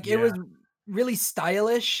captivating. It was really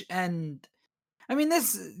stylish, and I mean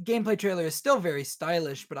this gameplay trailer is still very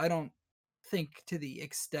stylish, but I don't think to the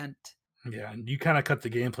extent. Yeah, you kind of cut the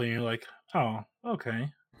gameplay and you're like, "Oh, okay."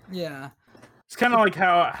 Yeah. It's kind of like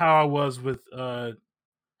how I was with to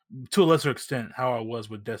a lesser extent how I was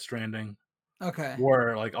with Death Stranding. Okay.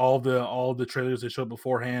 Where like all the trailers they showed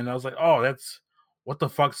beforehand, I was like, "Oh, that's what the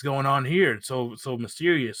fuck's going on here? It's so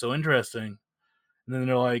mysterious, so interesting." And then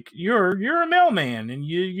they're like, "You're a mailman, and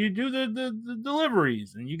you do the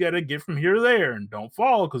deliveries, and you got to get from here to there, and don't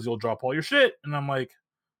fall because you'll drop all your shit." And I'm like,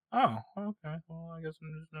 "Oh, okay. Well, I guess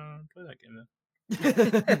I'm just gonna play that game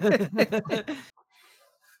then."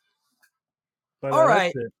 But all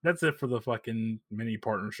right, that's it for the fucking mini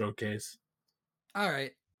partner showcase. All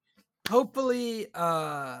right. Hopefully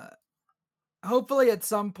at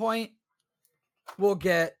some point we'll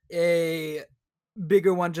get a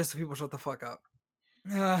bigger one just so people shut the fuck up.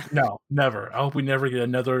 No, never. I hope we never get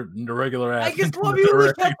another regular ass. I just want people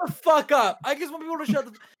to shut the fuck up. I just want people to shut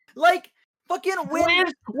the fucking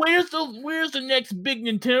where's the next big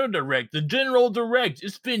Nintendo Direct? The General Direct.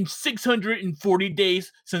 It's been 640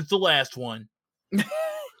 days since the last one.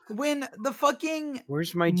 When the fucking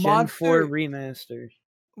where's my Gen 4 remaster?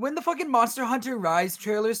 When the fucking Monster Hunter Rise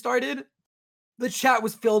trailer started, the chat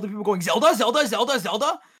was filled with people going, Zelda, Zelda, Zelda,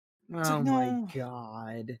 Zelda. Oh my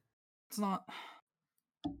god. It's not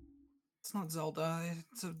Zelda.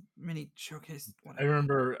 It's a mini showcase. Whatever. I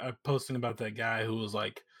remember posting about that guy who was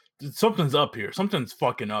like, something's up here. Something's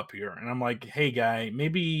fucking up here. And I'm like, hey guy,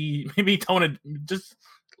 maybe don't just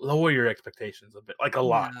lower your expectations a bit. Like a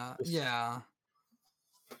lot. Yeah.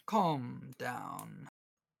 Calm down.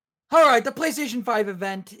 All right, the PlayStation 5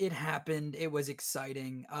 event, it happened. It was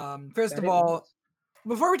exciting. First of all,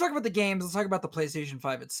 before we talk about the games, let's talk about the PlayStation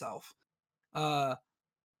 5 itself. First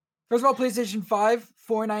of all, PlayStation 5,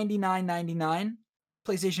 $499.99.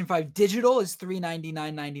 PlayStation 5 Digital is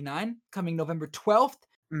 $399.99, coming November 12th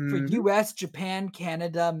for US, Japan,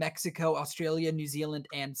 Canada, Mexico, Australia, New Zealand,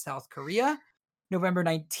 and South Korea. November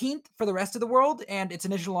 19th for the rest of the world, and its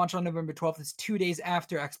initial launch on November 12th is 2 days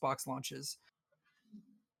after Xbox launches.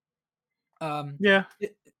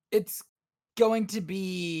 It's going to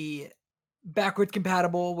be backward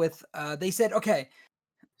compatible with they said, okay,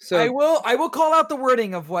 so I will call out the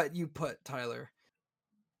wording of what you put, Tyler,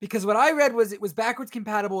 because what I read was it was backwards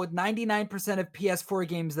compatible with 99% of PS4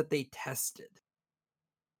 games that they tested,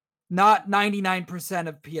 not 99%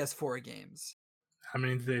 of PS4 games. How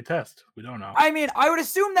many did they test? We don't know. I mean, I would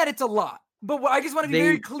assume that it's a lot, but I just want to be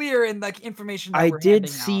very clear in information that I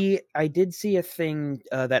did see a thing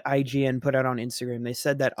that IGN put out on Instagram. They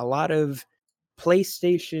said that a lot of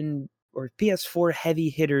PlayStation or PS4 heavy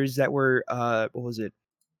hitters that were what was it?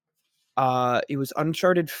 It was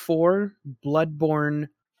Uncharted 4, Bloodborne,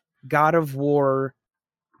 God of War,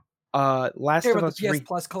 Last Care of about Us. the PS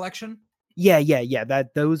Plus collection? Yeah.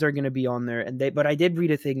 Those are going to be on there, but I did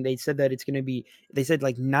read a thing. They said that it's going to be. They said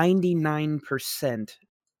like 99%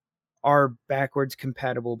 are backwards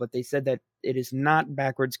compatible, but they said that it is not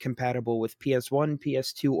backwards compatible with PS1,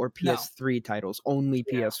 PS2, or PS3 titles. Only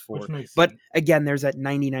PS4. Which makes But sense. again, there's that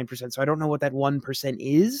 99%. So I don't know what that 1%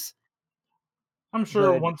 is. I'm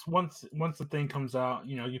sure but- once the thing comes out,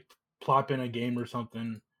 you plop in a game or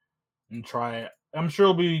something and try it. I'm sure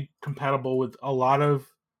it'll be compatible with a lot of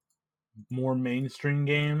more mainstream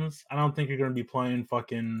games. I don't think you're going to be playing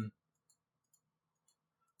fucking.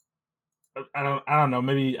 I don't know.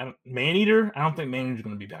 Maybe Maneater. I don't think Maneater's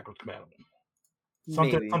going to be backwards compatible.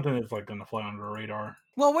 Something that's like going to fly under the radar.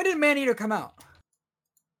 Well, when did Maneater come out?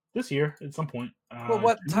 This year at some point. Well,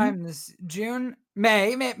 what June? time this June?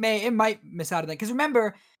 May. It might miss out on that. Because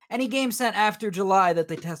remember, any game sent after July that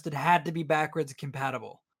they tested had to be backwards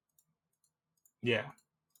compatible. Yeah.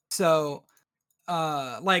 So,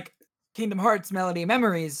 like Kingdom Hearts Melody of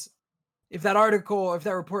Memories, if that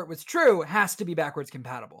report was true, it has to be backwards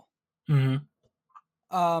compatible.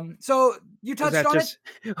 Mm-hmm. So you touched on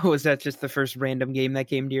it. Was that just the first random game that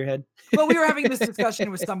came to your head? Well, we were having this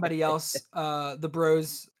discussion with somebody else, the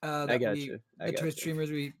bros, the Twitch streamers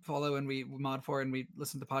we follow and we mod for, and we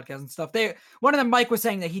listen to podcasts and stuff. One of them, Mike, was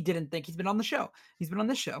saying that he didn't think he's been on the show. He's been on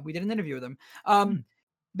this show. We did an interview with him.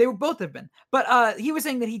 They were both have been, but he was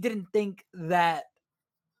saying that he didn't think that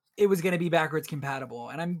it was going to be backwards compatible,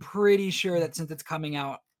 and I'm pretty sure that since it's coming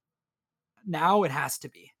out now, it has to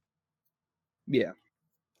be. Yeah.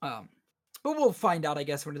 But we'll find out, I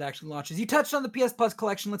guess, when it actually launches. You touched on the PS Plus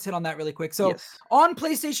collection. Let's hit on that really quick. So yes. On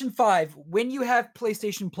PlayStation 5, when you have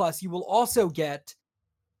PlayStation Plus, you will also get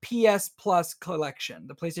PS Plus collection,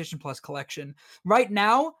 the PlayStation Plus collection. Right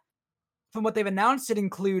now, from what they've announced, it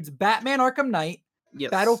includes Batman Arkham Knight,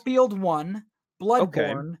 Battlefield 1,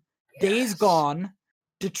 Bloodborne, Days Gone,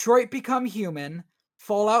 Detroit Become Human,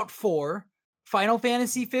 Fallout 4, Final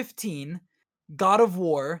Fantasy 15, God of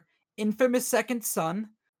War, Infamous Second Son,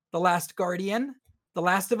 The Last Guardian, The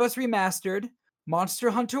Last of Us Remastered, Monster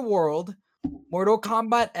Hunter World, Mortal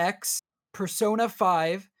Kombat X, Persona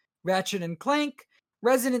 5, Ratchet & Clank,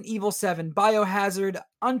 Resident Evil 7, Biohazard,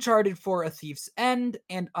 Uncharted 4, A Thief's End,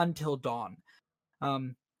 and Until Dawn.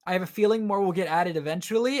 I have a feeling more will get added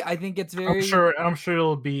eventually. I think it's very... I'm sure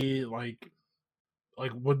it'll be like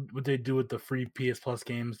what they do with the free PS Plus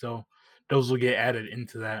games, though. Those will get added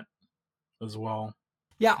into that as well.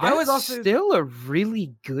 Yeah, That's I was also still a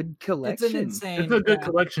really good collection. It's an insane. It's a good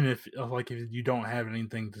collection if you don't have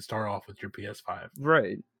anything to start off with your PS5.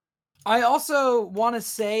 Right. I also want to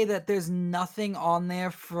say that there's nothing on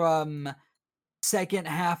there from second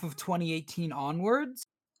half of 2018 onwards.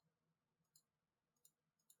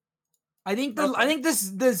 I think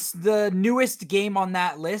the newest game on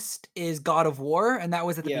that list is God of War, and that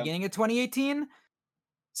was at the beginning of 2018.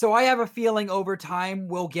 So I have a feeling over time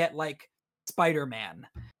we'll get like Spider-Man.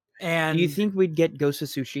 And do you think we'd get Ghost of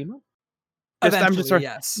Tsushima?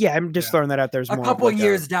 Yes. Yeah, I'm just throwing that out there. A couple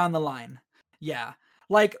years down the line. Yeah.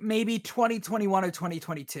 Like maybe 2021 or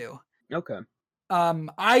 2022. Okay.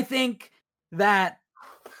 I think that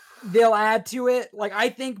they'll add to it. Like, I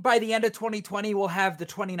think by the end of 2020, we'll have the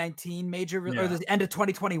 2019 major, or the end of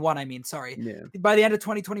 2021, I mean, sorry. Yeah. By the end of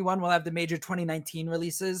 2021, we'll have the major 2019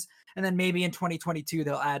 releases. And then maybe in 2022,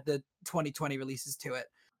 they'll add the 2020 releases to it.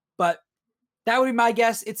 But that would be my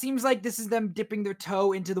guess. It seems like this is them dipping their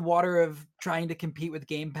toe into the water of trying to compete with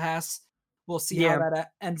Game Pass. We'll see how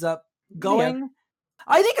that ends up going. Yeah.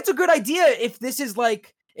 I think it's a good idea if this is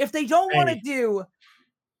like, if they don't want to do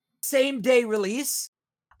same day release,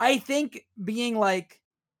 I think being like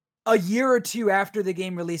a year or two after the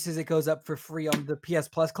game releases, it goes up for free on the PS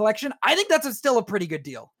Plus collection. I think that's still a pretty good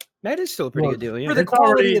deal. That is still a pretty good deal. Yeah. For the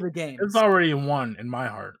quality of the game. It's already won in my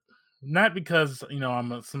heart. Not because,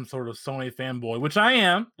 I'm some sort of Sony fanboy, which I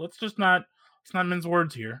am. Let's not mince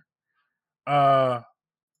words here. But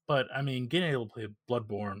I mean, getting able to play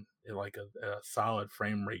Bloodborne at like a solid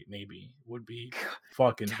frame rate maybe would be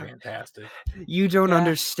fucking fantastic. You don't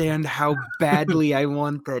understand how badly I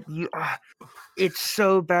want that. It's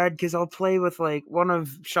so bad because I'll play with like one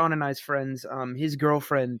of Sean and I's friends. His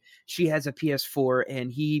girlfriend, she has a PS4,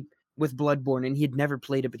 and he with Bloodborne, and he had never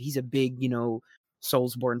played it, but he's a big,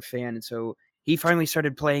 Soulsborne fan, and so he finally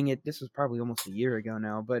started playing it. This was probably almost a year ago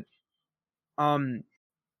now, but I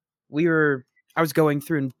was going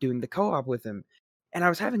through and doing the co-op with him, and I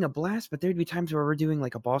was having a blast, but there'd be times where we're doing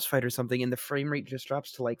like a boss fight or something, and the frame rate just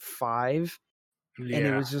drops to like 5, and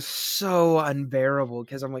it was just so unbearable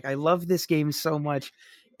because I'm like, I love this game so much,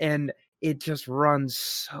 and it just runs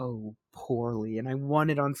so poorly. And I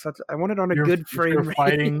want it on a good frame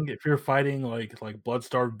rate. If you're fighting like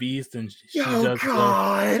Bloodstarved Beast and she Oh does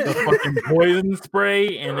God! the fucking poison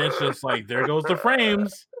spray, and it's just like there goes the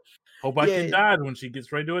frames. Hope I can dodge when she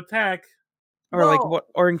gets ready to attack. Or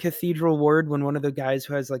or in Cathedral Ward when one of the guys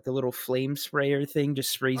who has like the little flame sprayer thing just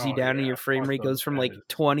sprays you down and your frame rate goes from like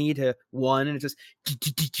 20 to 1 and it's just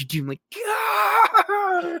I'm like,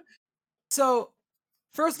 God! So,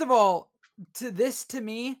 first of all, to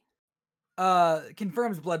me,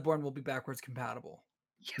 confirms Bloodborne will be backwards compatible.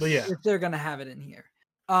 Yes. If they're gonna have it in here.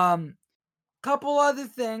 Couple other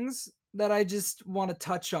things that I just want to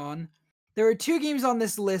touch on. There are 2 games on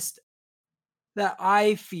this list that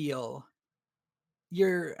I feel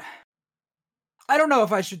I don't know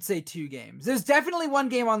if I should say 2 games. There's definitely one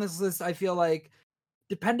game on this list I feel like,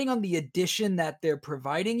 depending on the edition that they're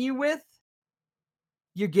providing you with,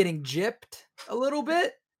 you're getting gypped a little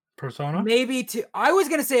bit. Persona? Maybe I was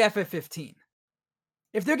gonna say FF15.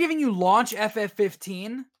 If they're giving you launch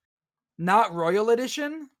FF15, not Royal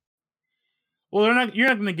Edition. Well, you're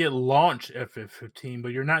not gonna get launch FF15,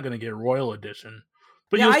 but you're not gonna get Royal Edition.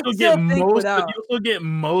 But Yeah, you'll still get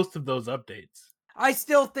most of those updates. I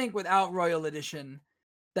still think without Royal Edition,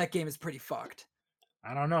 that game is pretty fucked.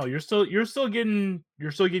 I don't know. You're still getting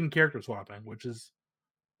character swapping, which is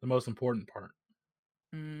the most important part.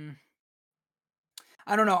 I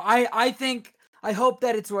don't know. I hope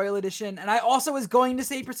that it's Royal Edition, and I also was going to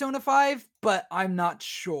say Persona 5, but I'm not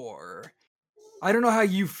sure. I don't know how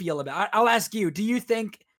you feel about it. I'll ask you. Do you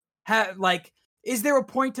think is there a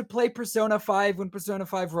point to play Persona 5 when Persona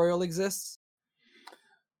 5 Royal exists?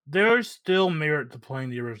 There's still merit to playing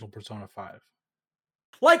the original Persona 5.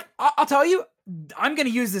 Like, I'll tell you, I'm going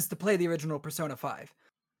to use this to play the original Persona 5.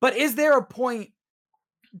 But is there a point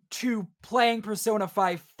to playing Persona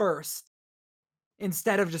 5 first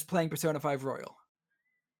instead of just playing Persona 5 Royal?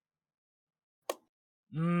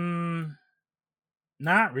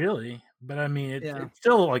 Not really. But I mean, it's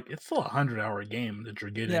still a 100-hour game that you're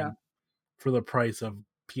getting for the price of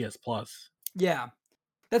PS Plus. Yeah.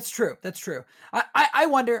 That's true. I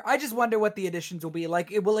wonder. I just wonder what the editions will be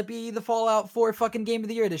like. Will it be the Fallout 4 fucking Game of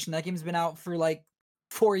the Year edition? That game's been out for like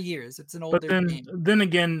 4 years. It's an older game. Then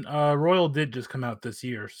again, Royal did just come out this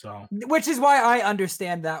year, so which is why I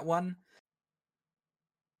understand that one.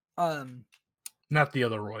 Not the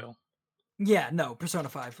other Royal. Yeah, no, Persona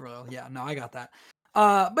 5 Royal. Yeah, no, I got that.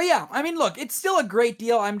 But yeah, I mean, look, it's still a great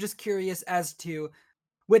deal. I'm just curious as to,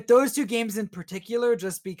 with those 2 games in particular,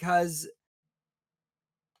 just because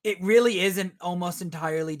it really is an almost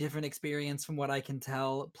entirely different experience from what I can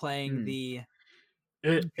tell playing the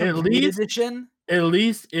at least edition. At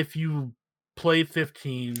least if you play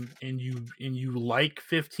 15 and you like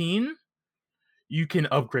 15, you can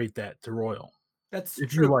upgrade that to Royal. That's if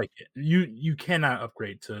true. You like it. You cannot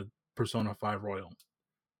upgrade to Persona 5 Royal.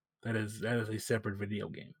 That is a separate video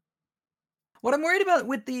game. What I'm worried about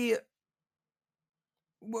with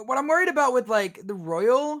like the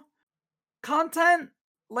Royal content,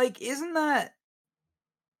 like isn't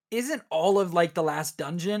all of like the last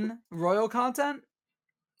dungeon Royal content?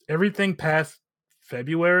 Everything past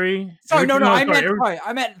February? Sorry,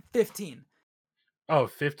 I meant 15. Oh,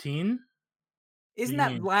 15? Isn't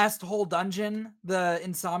that last whole dungeon, the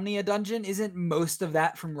Insomnia dungeon, isn't most of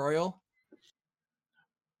that from Royal?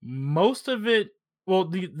 Most of it, well,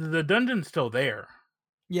 the dungeon's still there.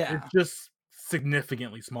 Yeah. It's just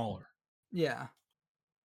significantly smaller. Yeah.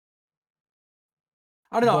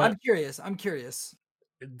 I don't know. I'm curious.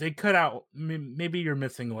 They cut out. Maybe you're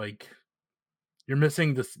missing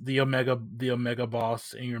the Omega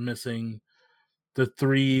boss, and you're missing the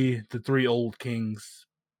three old kings.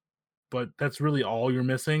 But that's really all you're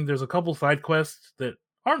missing. There's a couple side quests that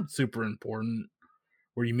aren't super important,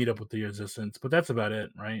 where you meet up with the Resistance, but that's about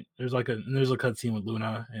it, right? There's a cutscene with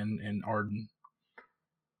Luna and Arden,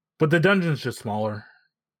 but the dungeon's just smaller.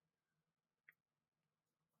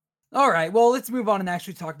 All right, well, let's move on and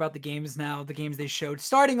actually talk about the games now. The games they showed.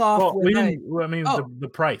 Starting off, the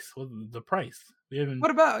price. The price.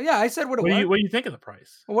 What about? Yeah, I said what it was. What do you think of the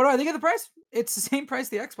price? What do I think of the price? It's the same price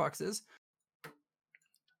the Xbox is.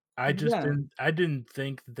 I didn't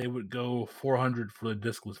think that they would go $400 for the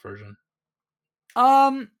discless version.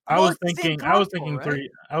 I was thinking right?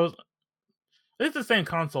 It's the same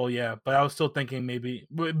console, yeah, but I was still thinking maybe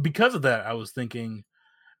because of that I was thinking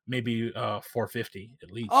maybe $450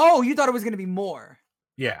 at least. Oh, you thought it was going to be more?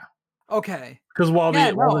 Yeah. Okay. Because while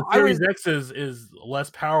the Series X is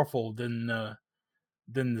less powerful than the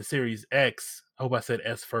Series X, I hope I said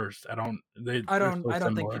S first. I don't think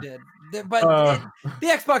you did. But the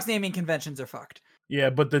Xbox naming conventions are fucked. Yeah,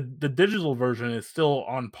 but the digital version is still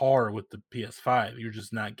on par with the PS5. You're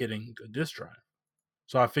just not getting a disc drive.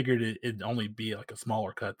 So I figured it'd only be like a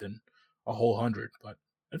smaller cut than a whole 100, but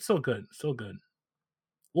it's still good. Still good. A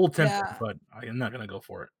little tempting, Yeah. but I'm not gonna go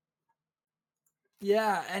for it.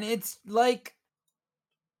 Yeah, and it's like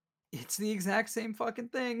it's the exact same fucking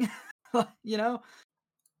thing. You know?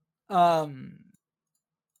 Are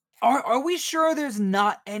we sure there's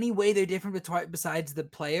not any way they're different besides the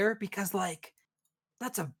player? Because like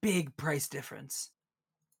that's a big price difference.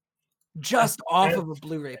 Just off of a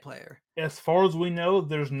Blu-ray player. As far as we know,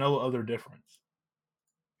 there's no other difference.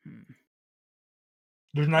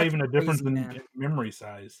 There's not That's even a difference crazy, in memory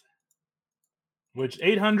size. Which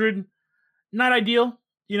 800, not ideal,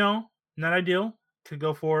 not ideal. Could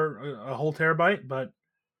go for a whole terabyte, but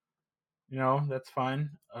that's fine.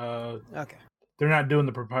 Okay. They're not doing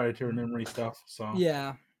the proprietary memory stuff, so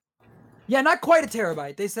Yeah, not quite a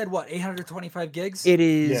terabyte. They said what, 825 gigs? It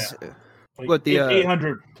is. Yeah. Like What the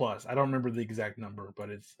 800 plus? I don't remember the exact number, but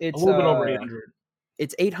it's a little bit over 800.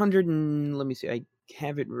 It's 800 and let me see. I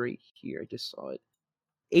have it right here. I just saw it.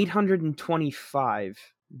 825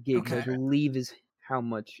 gigs, I believe, is how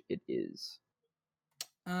much it is.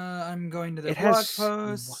 I'm going to the blog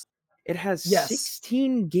post. It has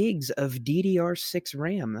 16 gigs of DDR6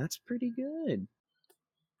 RAM. That's pretty good.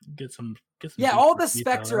 Get some. Yeah, all the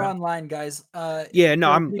specs are online, guys. Yeah, no,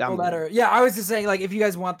 I'm. I was just saying, like, if you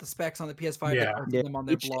guys want the specs on the PS5, yeah, they posted them on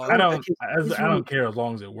their blog. I don't care as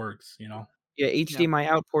long as it works, Yeah, HDMI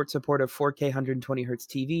output support of 4K 120 Hz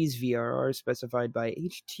TVs, VRR specified by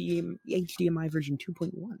HDMI version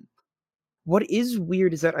 2.1. What is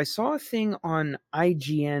weird is that I saw a thing on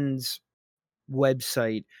IGN's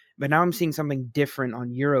website, but now I'm seeing something different on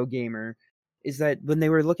Eurogamer, is that when they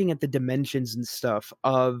were looking at the dimensions and stuff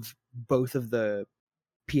of both of the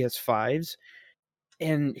PS5s,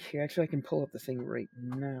 and here, actually I can pull up the thing right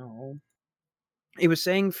now. It was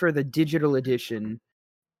saying for the digital edition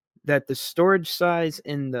that the storage size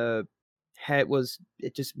in the head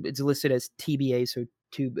it's listed as TBA, so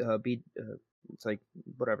to be it's like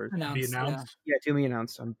whatever. Be announced. Yeah, to be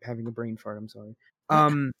announced. I'm having a brain fart. I'm sorry.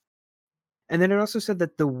 And then it also said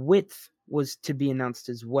that the width was to be announced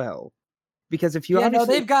as well, because if you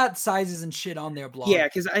they've got sizes and shit on their blog. Yeah,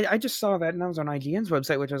 because I just saw that and that was on IGN's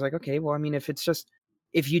website, which I was like, okay, well, I mean, if you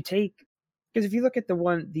look at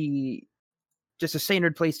just a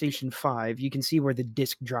standard PlayStation 5, you can see where the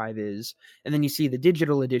disc drive is, and then you see the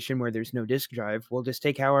digital edition where there's no disc drive. We'll just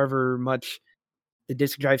take however much the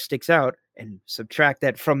disc drive sticks out and subtract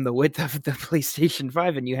that from the width of the PlayStation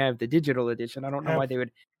 5, and you have the digital edition. I don't know why they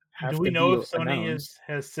would have to. Do we know if Sony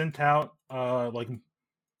has sent out like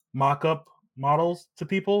mock-up models to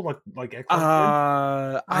people like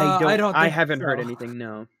Xbox? I haven't heard anything.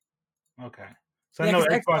 No. Okay, so I know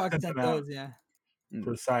Xbox sent them those, out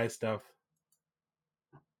for the size stuff.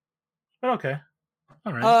 But okay.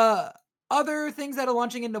 All right. Other things that are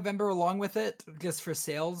launching in November along with it, just for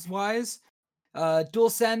sales wise,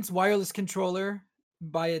 DualSense wireless controller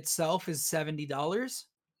by itself is $70.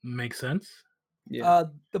 Makes sense. Yeah.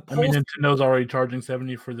 Nintendo's already charging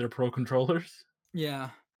 $70 for their Pro controllers. Yeah.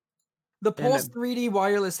 The Pulse 3D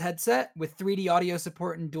wireless headset with 3D audio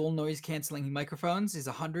support and dual noise canceling microphones is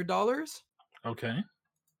 $100. Okay.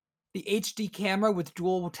 The HD camera with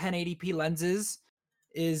dual 1080p lenses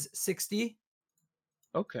is $60.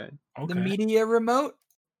 Okay. The media remote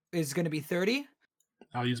is going to be $30.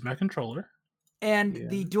 I'll use my controller. And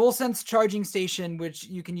the DualSense charging station, which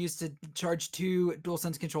you can use to charge 2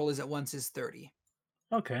 DualSense controllers at once, is $30.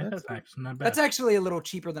 Okay, that's actually not bad. That's actually a little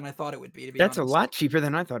cheaper than I thought it would be. That's honest. A lot cheaper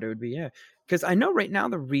than I thought it would be. Yeah, because I know right now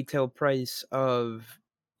the retail price of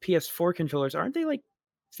PS4 controllers, aren't they like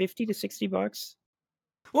 $50 to $60?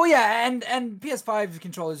 Well, yeah, and PS5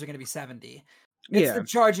 controllers are going to be $70. It's the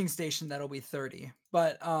charging station that'll be $30.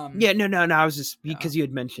 But no. I was just because you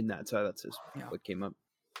had mentioned that, so that's just what came up.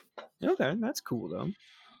 Okay, that's cool though.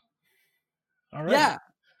 All right. Yeah.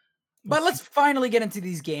 But let's finally get into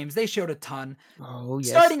these games. They showed a ton. Oh, yes.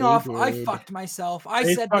 Starting off, I fucked myself.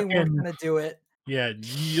 I said they weren't going to do it. Yeah,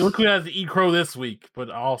 you look who has the eCrow this week, but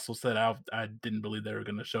I also said I didn't believe they were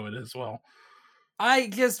going to show it as well. I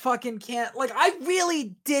just fucking can't. Like, I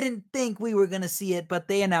really didn't think we were going to see it, but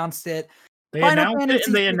they announced it. They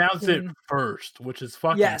announced it first, which is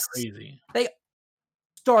fucking crazy. They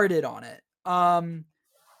started on it.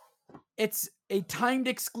 It's a timed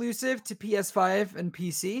exclusive to PS5 and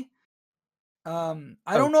PC. I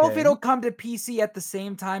don't know if it'll come to PC at the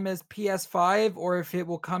same time as PS5 or if it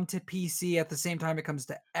will come to PC at the same time it comes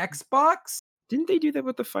to Xbox. Didn't they do that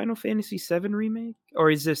with the Final Fantasy VII remake?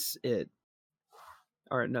 Or is this it?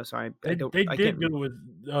 Or no, sorry, They I did can't do it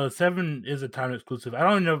with 7 is a time exclusive. I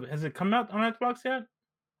don't know. Has it come out on Xbox yet?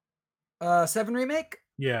 7 remake?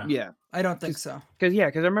 Yeah. Yeah, I don't think so. because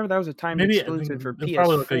I remember that was a timed Maybe I think exclusive for it's PS4.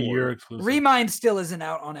 probably like a year exclusive. Remind still isn't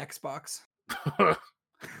out on Xbox.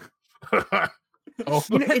 Oh,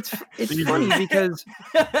 You know, it's funny because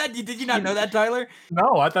Did you not know that, Tyler?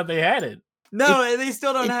 no, I thought they had it. No, they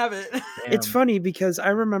still don't have it. it's Damn. funny because I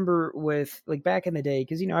remember with like back in the day,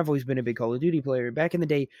 because I've always been a big Call of Duty player. Back in the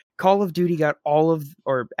day, Call of Duty got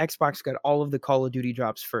Xbox got all of the Call of Duty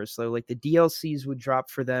drops first. So like the DLCs would drop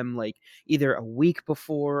for them like either a week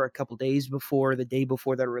before, a couple days before, the day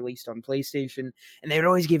before they're released on PlayStation, and they would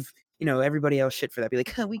always give everybody else shit for that. Be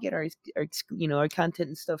like, we get our content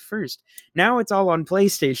and stuff first. Now it's all on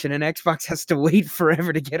PlayStation, and Xbox has to wait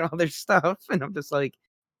forever to get all their stuff, and I'm just like,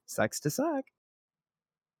 sucks to suck.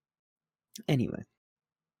 Anyway.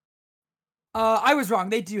 I was wrong.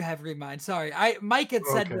 They do have Remind. Sorry. Mike had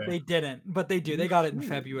said that Okay. they didn't, but they do. They got it in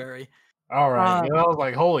February. All right. I was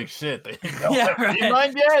like, holy shit. They don't Yeah, have right.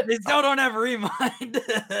 Remind yet? They still don't have Remind.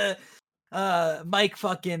 Mike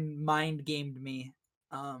fucking mind gamed me.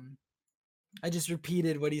 I just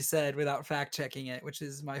repeated what he said without fact checking it, which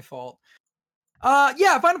is my fault.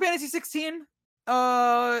 Yeah, Final Fantasy 16.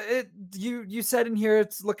 You said in here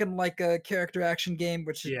it's looking like a character action game,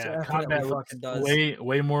 which it definitely combat looks fucking does.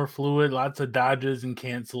 way more fluid. Lots of dodges and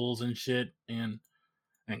cancels and shit, and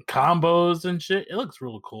combos and shit. It looks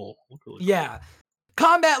real cool. Yeah.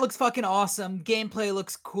 Combat looks fucking awesome. Gameplay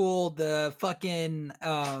looks cool. The fucking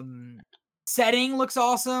setting looks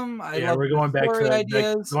awesome. I love we're going back story to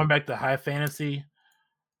ideas. going back to high fantasy.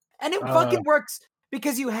 And it fucking works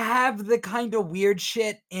because you have the kind of weird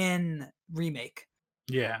shit in Remake.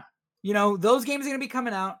 Yeah. Those games are going to be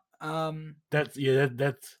coming out. That's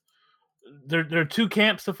there are two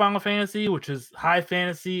camps of Final Fantasy, which is high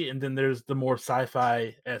fantasy, and then there's the more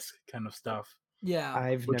sci-fi-esque kind of stuff.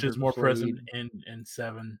 Yeah. Which is more present in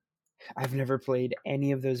 7. I've never played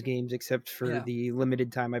any of those games except for the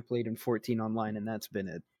limited time I played in 14 online, and that's been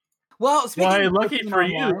it. Well, hey, lucky for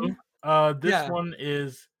you, this one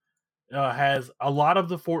has a lot of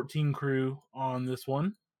the 14 crew on this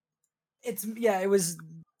one. It was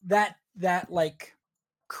that like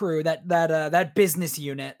crew, that business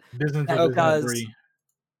unit that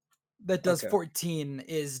does 14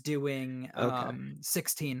 is doing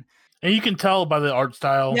 16. And you can tell by the art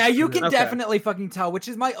style. Yeah, you can definitely fucking tell, which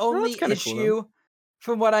is my only issue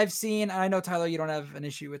from what I've seen. And I know, Tyler, you don't have an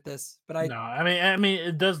issue with this, but I mean,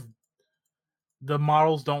 it does. The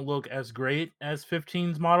models don't look as great as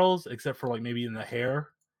 15's models, except for like maybe in the hair.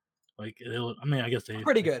 Like, I guess they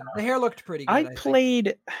pretty good. The hair looked pretty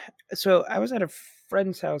good. So I was at a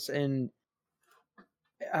friend's house and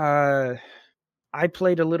I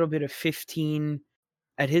played a little bit of 15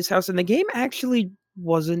 at his house, and the game actually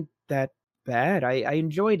wasn't that bad. I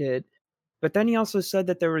enjoyed it, but then he also said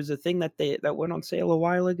that there was a thing that went on sale a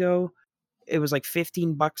while ago. It was like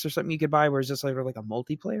 $15 or something you could buy, where it's just like a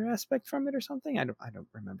multiplayer aspect from it or something. I don't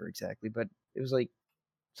remember exactly, but it was like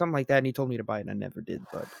something like that, and he told me to buy it, and I never did.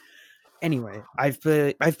 But anyway, I've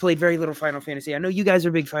played very little Final Fantasy. I know you guys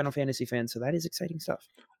are big Final Fantasy fans, so that is exciting stuff.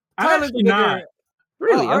 I'm actually not.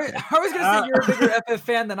 Really? Okay. I was going to say you're a bigger FF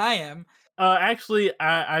fan than I am. Actually,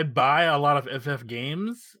 I buy a lot of FF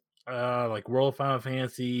games, like World of Final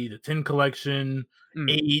Fantasy, the 10 collection,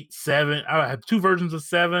 8, 7. I have 2 versions of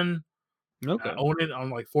 7. Okay. I own it on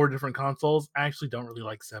like 4 different consoles. I actually don't really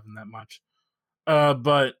like 7 that much.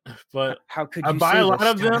 But how could I you buy a lot this,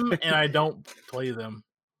 of them and I don't play them.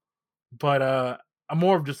 But I'm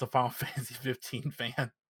more of just a Final Fantasy 15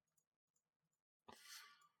 fan.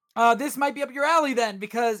 This might be up your alley then,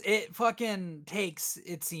 because it fucking takes,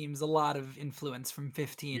 it seems, a lot of influence from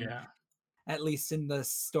 15. Yeah. At least in the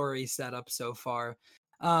story setup so far.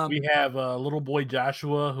 We have a little boy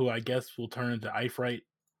Joshua, who I guess will turn into Ifrit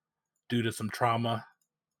due to some trauma.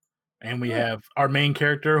 And we have our main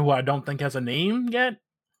character, who I don't think has a name yet,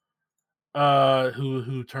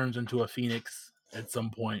 who turns into a phoenix at some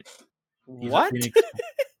point. What?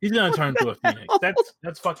 He's gonna turn into a phoenix.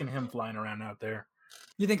 That's fucking him flying around out there.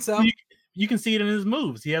 You think so? You can see it in his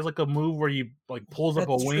moves. He has like a move where he like pulls up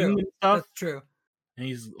a wing and stuff. That's true. And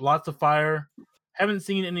he's lots of fire. Haven't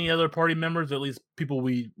seen any other party members, at least people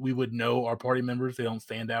we would know are party members. They don't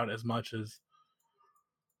stand out as much as.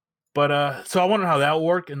 But so I wonder how that will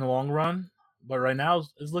work in the long run. But right now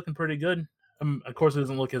it's looking pretty good. Of course, it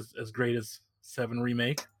doesn't look as great as 7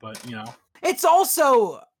 Remake, but it's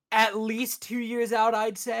also at least 2 years out,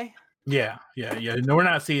 I'd say. Yeah. No, we're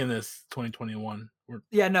not seeing this 2021.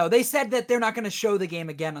 No, they said that they're not going to show the game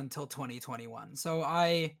again until 2021. So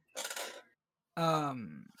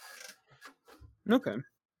Okay.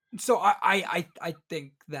 So I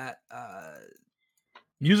think that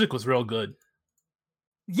Music was real good.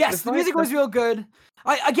 yes, the music was real good.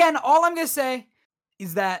 All I'm gonna say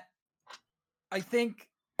is that I think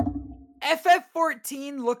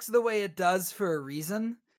FF14 looks the way it does for a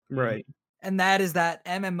reason. Right. And that is that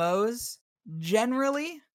MMOs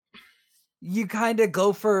generally you kind of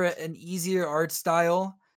go for an easier art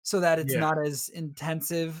style so that it's not as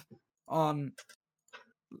intensive on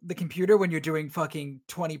the computer when you're doing fucking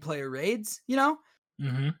 20-player raids, you know?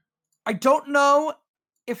 I don't know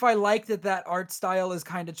if I like that art style is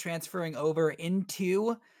kind of transferring over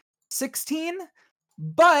into 16,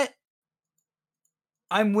 but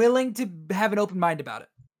I'm willing to have an open mind about it.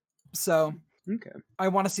 So, okay. I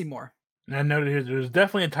want to see more. And I noted here there's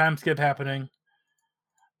definitely a time skip happening.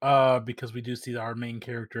 Because we do see our main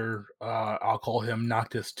character, I'll call him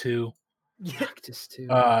Noctis 2. Noctis 2.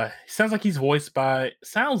 Sounds like he's voiced by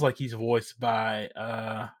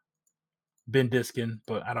Ben Diskin,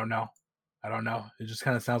 but I don't know. It just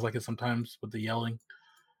kind of sounds like it sometimes with the yelling.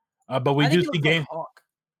 But we do see game. Hawk.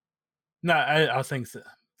 No, I was saying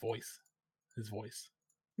voice. His voice.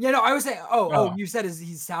 Yeah, no, I was saying. Oh, you said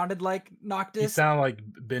he sounded like Noctis. He sounded like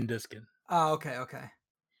Ben Diskin. Oh, okay.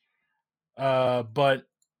 But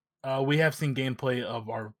we have seen gameplay of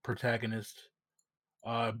our protagonist,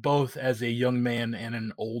 both as a young man and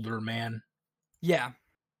an older man. Yeah.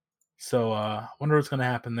 So, wonder what's going to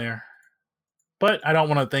happen there. But I don't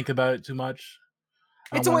want to think about it too much.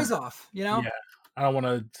 It's a ways off, you know? Yeah. I don't want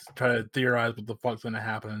to try to theorize what the fuck's going to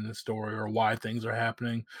happen in this story or why things are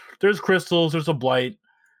happening. There's crystals. There's a blight.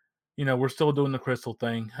 You know, we're still doing the crystal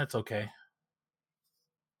thing. That's okay.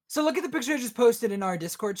 So look at the picture I just posted in our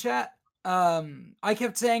Discord chat. I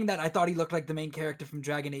kept saying that I thought he looked like the main character from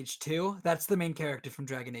Dragon Age 2. That's the main character from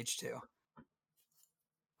Dragon Age 2.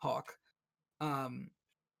 Hawk.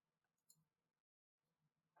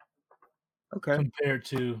 Okay. Compared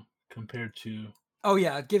to. Oh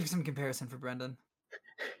yeah, give some comparison for Brendan.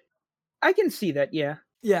 I can see that. Yeah.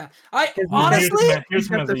 Yeah. I honestly, here's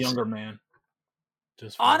him as a younger man.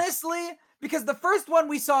 Honestly, because the first one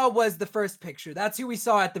we saw was the first picture. That's who we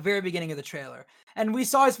saw at the very beginning of the trailer, and we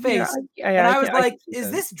saw his face, and I was like,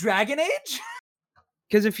 "Is this Dragon Age?"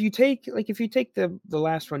 Because if you take the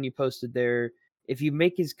last one you posted there, if you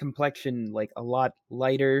make his complexion like a lot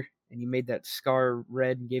lighter and you made that scar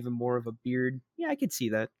red and gave him more of a beard, yeah, I could see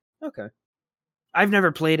that. Okay. I've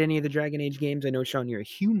never played any of the Dragon Age games. I know, Sean, you're a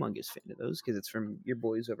humongous fan of those because it's from your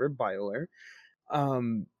boys over at BioWare.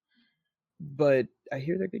 But I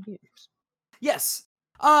hear they're good games. Yes.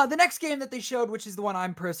 The next game that they showed, which is the one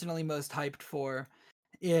I'm personally most hyped for,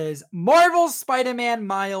 is Marvel's Spider-Man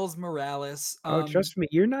Miles Morales. Trust me,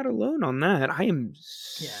 you're not alone on that. I am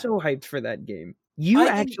so hyped for that game. You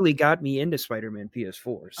actually got me into Spider-Man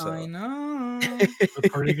PS4. So I know. It's a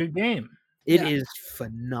pretty good game. It is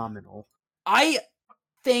phenomenal. I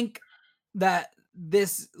think that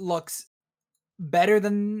this looks better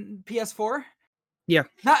than PS4. Yeah.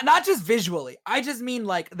 Not just visually. I just mean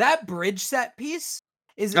like that bridge set piece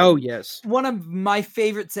is one of my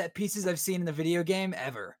favorite set pieces I've seen in a video game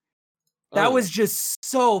ever. That was just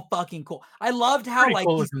so fucking cool. I loved how pretty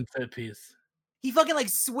cool set piece. He fucking like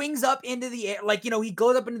swings up into the air, like, you know, he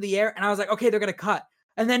goes up into the air, and I was like, okay, they're gonna cut.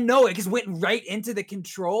 And then no, it just went right into the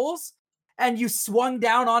controls, and you swung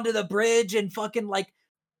down onto the bridge and fucking like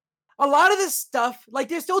a lot of this stuff, like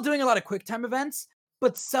they're still doing a lot of QuickTime events,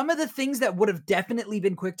 but some of the things that would have definitely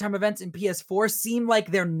been QuickTime events in PS4 seem like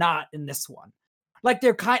they're not in this one. Like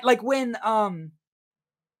they're like when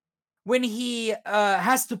he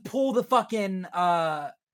has to pull the fucking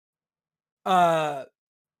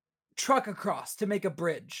truck across to make a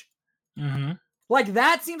bridge. Mm-hmm. Like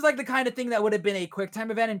that seems like the kind of thing that would have been a QuickTime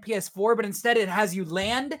event in PS4, but instead it has you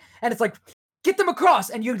land and it's like, get them across,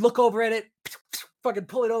 and you look over at it, fucking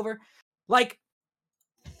pull it over. Like,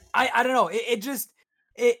 I don't know. It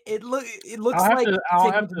looks like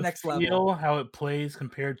I'll have to the next feel level. how it plays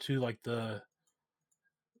compared to like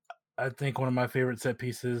I think one of my favorite set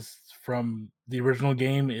pieces from the original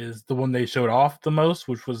game is the one they showed off the most,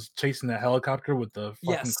 which was chasing that helicopter with the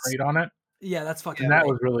fucking crate on it. Yeah, that's fucking. And that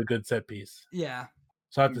was really good set piece. Yeah.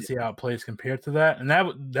 So I have to see how it plays compared to that, and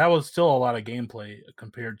that was still a lot of gameplay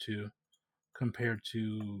compared to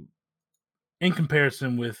in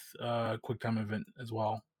comparison with QuickTime event as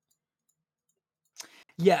well.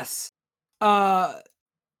 Yes.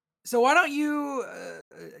 So why don't you?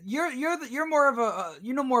 You're more of a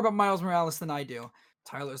you know more about Miles Morales than I do,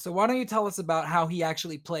 Tyler. So why don't you tell us about how he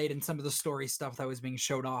actually played and some of the story stuff that was being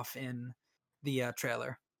showed off in the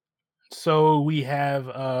trailer? So we have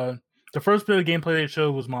the first bit of gameplay they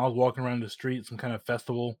showed was Miles walking around the street, some kind of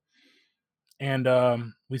festival,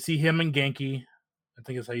 And we see him and Genki. I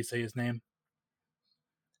think that's how you say his name.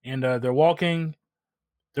 And they're walking.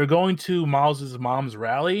 They're going to Miles's mom's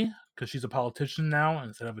rally because she's a politician now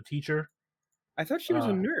instead of a teacher. I thought she was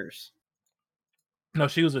a nurse. No,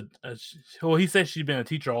 she was well, he said she'd been a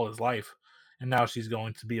teacher all his life, and now she's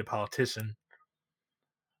going to be a politician.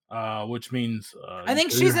 Which means I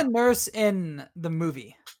think she's a nurse in the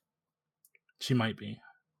movie. She might be.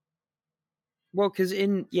 Well, because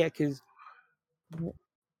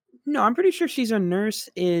no, I'm pretty sure she's a nurse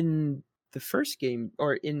in the first game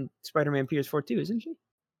or in Spider-Man PS4 too, isn't she?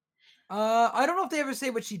 I don't know if they ever say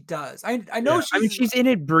what she does. I know I mean, she's in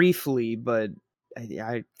it briefly, but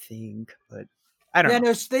I think, but I don't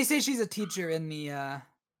know. No, they say she's a teacher in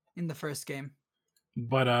the first game.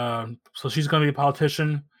 But so she's going to be a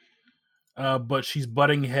politician, but she's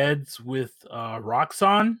butting heads with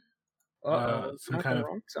Roxxon, some kind of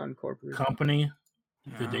Roxxon Corporation company,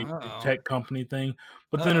 the tech company thing.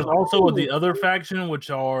 But then there's also the other faction, which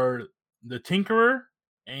are the Tinkerer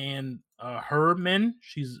and her men.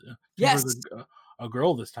 She's a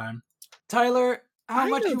girl this time. Tyler, how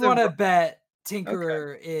much you want to bet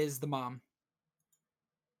Tinkerer is the mom?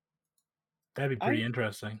 That'd be pretty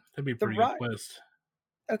interesting. That'd be a pretty good twist.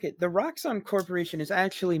 Okay, the Roxxon Corporation is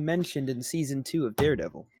actually mentioned in season 2 of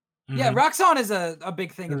Daredevil. Mm-hmm. Yeah, Roxxon is a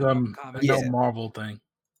big thing in the comics. It's a Marvel thing.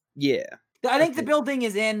 Yeah. I think the building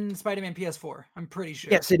is in Spider-Man PS4. I'm pretty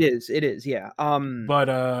sure. Yes, it is. It is, yeah. But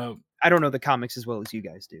I don't know the comics as well as you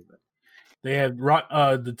guys do, but they had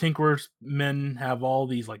the Tinkerer's men have all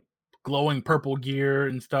these like glowing purple gear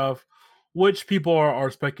and stuff, which people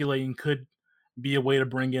are speculating could be a way to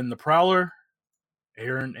bring in the Prowler.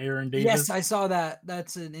 Aaron Davis. Yes, I saw that.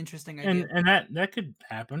 That's an interesting idea. And that could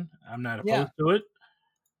happen. I'm not opposed to it.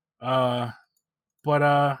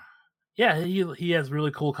 But he has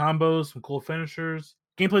really cool combos, some cool finishers.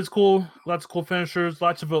 Gameplay's cool, lots of cool finishers,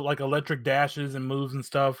 lots of like electric dashes and moves and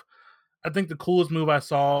stuff. I think the coolest move I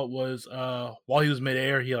saw was while he was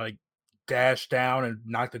midair, he like dashed down and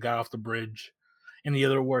knocked the guy off the bridge. And the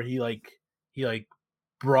other where he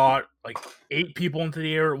brought like 8 people into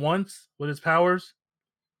the air at once with his powers.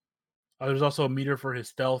 There's also a meter for his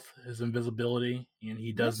stealth, his invisibility, and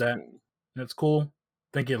he does that. Cool. That's cool.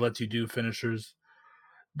 I think it lets you do finishers.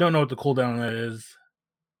 Don't know what the cooldown on that is,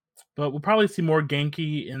 but we'll probably see more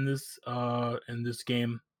Genki in this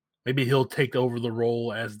game. Maybe he'll take over the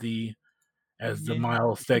role as the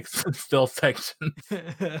Miles stealth section.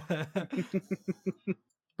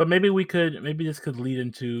 But maybe this could lead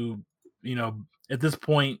into, at this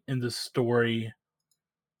point in the story,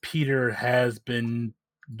 Peter has been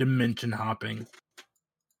dimension hopping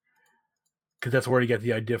because that's where he got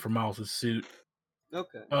the idea for Miles' suit.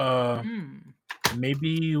 Okay.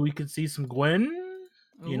 Maybe we could see some Gwen.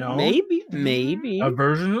 Maybe a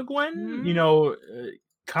version of Gwen.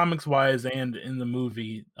 Comics wise and in the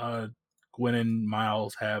movie, Gwen and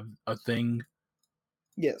Miles have a thing.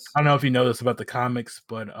 Yes. I don't know if you know this about the comics,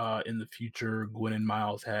 but in the future, Gwen and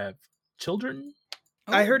Miles have children.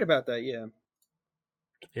 I heard about that. Yeah.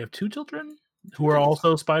 They have 2 children who are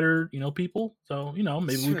also spider, people. So,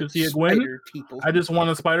 maybe we could see a Gwen. People. I just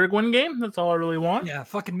want a Spider-Gwen game. That's all I really want. Yeah,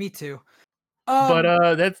 fucking me too.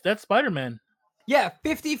 But that's Spider-Man. Yeah,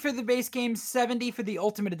 $50 for the base game, $70 for the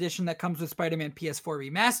Ultimate Edition that comes with Spider-Man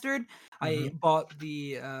PS4 Remastered. I bought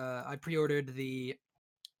I pre-ordered the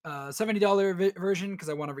 $70 version because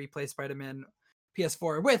I want to replay Spider-Man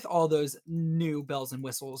PS4 with all those new bells and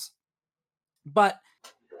whistles. But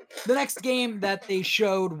the next game that they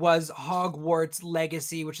showed was Hogwarts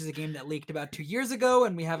Legacy, which is a game that leaked about 2 years ago,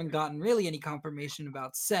 and we haven't gotten really any confirmation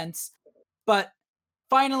about since. But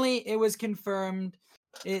finally, it was confirmed.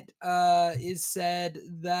 It is said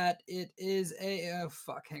that it is a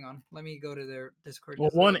hang on. Let me go to their Discord.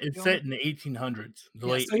 Well, it's set in the 1800s,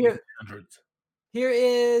 late 1800s. Here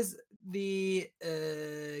is the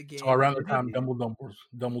game. So around the time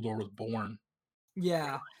Dumbledore was born.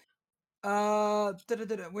 Yeah.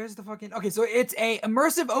 Where's the fucking... Okay, so it's a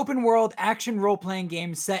immersive open world action role-playing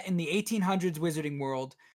game set in the 1800s wizarding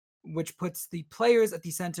world, which puts the players at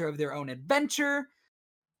the center of their own adventure.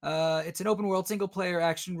 It's an open world single player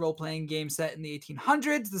action role-playing game set in the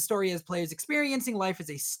 1800s. The story has players experiencing life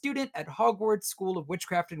as a student at Hogwarts School of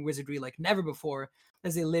Witchcraft and Wizardry like never before,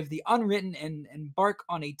 as they live the unwritten and embark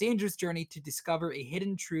on a dangerous journey to discover a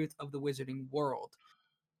hidden truth of the wizarding world.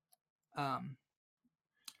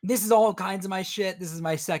 This is all kinds of my shit. This is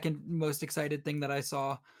my second most excited thing that I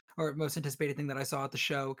saw, or most anticipated thing that I saw at the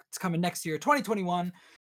show. It's coming next year, 2021.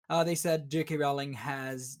 They said J.K. Rowling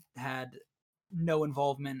has had no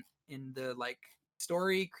involvement in the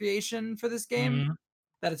story creation for this game.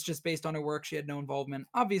 that it's just based on her work. She had no involvement.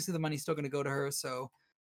 Obviously, the money's still going to go to her, so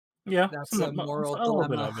yeah, that's a moral dilemma.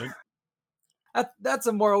 Bit of it. That's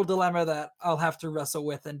a moral dilemma that I'll have to wrestle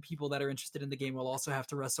with, and people that are interested in the game will also have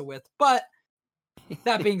to wrestle with. But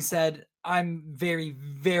that being said, I'm very,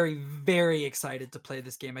 very, very excited to play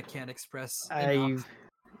this game. I can't express enough.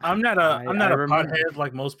 I'm not a pothead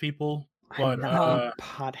like most people, but I'm not a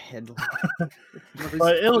pothead.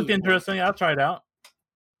 But it looked interesting. I'll try it out.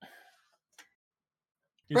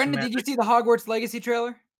 Brendan, did you see the Hogwarts Legacy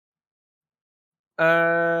trailer?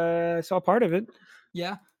 I saw part of it.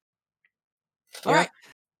 Yeah. All right.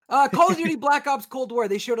 Call of Duty Black Ops Cold War.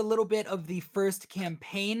 They showed a little bit of the first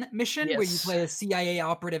campaign mission where you play a CIA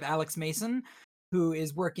operative, Alex Mason, who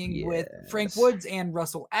is working with Frank Woods and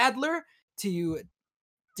Russell Adler to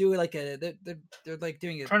do like they're like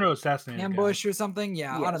doing trying to assassinate ambush or something.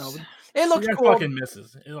 Yeah, I don't know. It looks cool. Fucking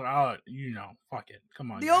misses. Fuck it.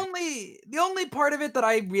 Come on. The only part of it that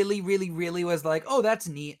I really, really, really was like, oh, that's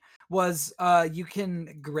neat, was you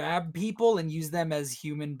can grab people and use them as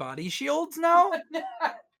human body shields now.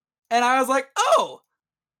 And I was like, oh,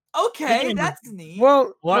 okay, that's neat.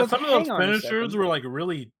 Well, some of those finishers were like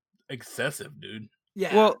really excessive, dude.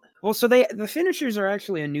 Yeah. Well, so the finishers are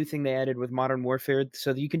actually a new thing they added with Modern Warfare,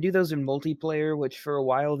 so that you can do those in multiplayer, which for a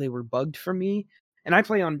while they were bugged for me. And I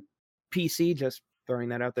play on PC, just throwing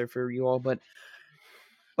that out there for you all, but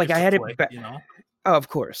like Just I had play, it Oh, of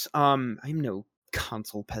course. I'm no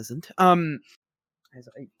console peasant. As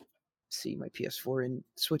I see my PS4 and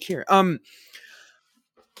Switch here.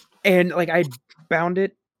 And like I bound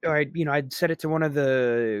it, or I'd set it to one of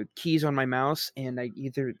the keys on my mouse, and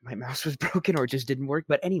either my mouse was broken or it just didn't work.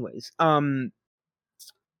 But anyways,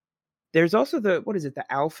 there's also the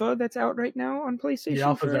alpha that's out right now on PlayStation. The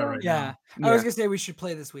alpha's out right now. I was gonna say we should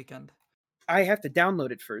play this weekend. I have to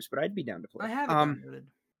download it first, but I'd be down to play. I have it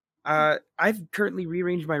downloaded. I've currently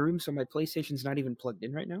rearranged my room so my PlayStation's not even plugged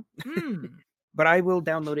in right now. But I will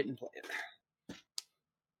download it and play it.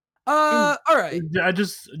 All right. I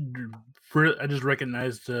just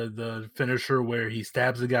recognized the finisher where he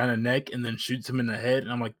stabs the guy in the neck and then shoots him in the head,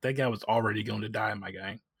 and I'm like, that guy was already going to die, my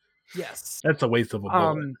guy. Yes. That's a waste of a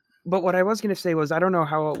bullet. But what I was going to say was, I don't know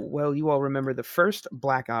how well you all remember the first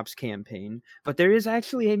Black Ops campaign, but there is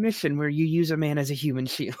actually a mission where you use a man as a human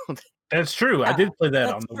shield. That's true. Yeah, I did play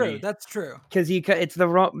that on the Wii. That's true. Because it's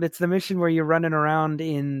the mission where you're running around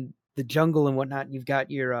in the jungle and whatnot. And you've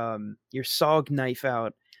got your SOG knife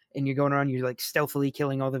out, and you're going around. You're like stealthily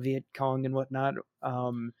killing all the Viet Cong and whatnot.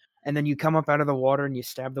 And then you come up out of the water and you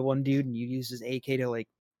stab the one dude, and you use his AK to like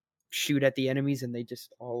shoot at the enemies, and they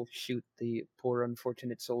just all shoot the poor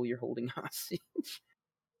unfortunate soul you're holding hostage.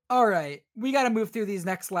 All right, we got to move through these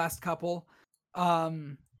last couple.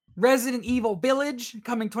 Resident Evil Village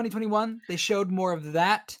coming 2021. They showed more of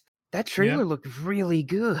that. That trailer looked really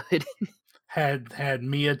good. had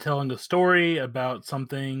Mia telling a story about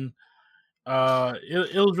something.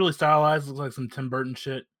 It was really stylized. Looks like some Tim Burton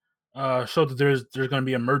shit. Showed that there's going to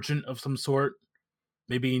be a merchant of some sort.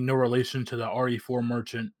 Maybe no relation to the RE4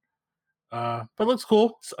 merchant. But looks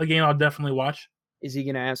cool. It's a game I'll definitely watch. Is he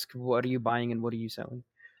going to ask, what are you buying and what are you selling?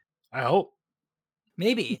 I hope.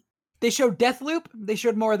 Maybe. They showed Deathloop. They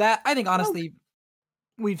showed more of that. I think, honestly,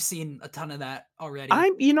 we've seen a ton of that already.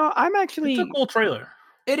 I'm actually... It's a cool trailer.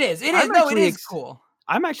 It is. It is. No, it is cool.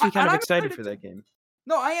 I'm actually kind of excited for that game.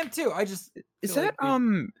 No, I am too. I just... Is that,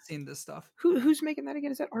 seen this stuff. Who's making that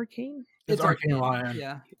again? Is that Arcane? It's Arcane Lion.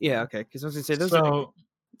 Yeah. Yeah, okay. Because I was going to say, those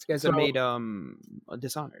guys that made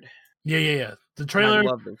Dishonored. Yeah. The trailer, I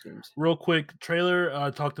love those games. Real quick, trailer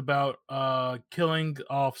talked about killing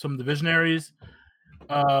off some of the visionaries,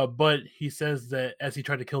 but he says that as he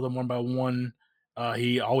tried to kill them one by one,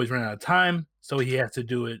 he always ran out of time, so he has to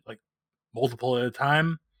do it like multiple at a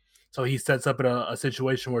time. So he sets up a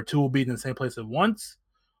situation where two will be in the same place at once.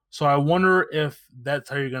 So I wonder if that's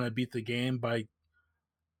how you're going to beat the game, by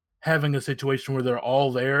having a situation where they're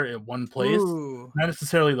all there at one place. Ooh. Not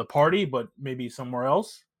necessarily the party, but maybe somewhere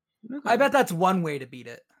else. I bet that's one way to beat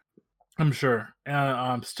it. I'm sure.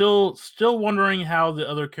 I'm still wondering how the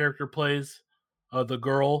other character plays. The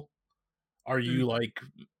girl. Are you like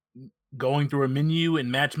going through a menu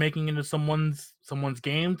and matchmaking into someone's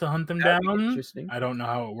game to hunt them down? Interesting. I don't know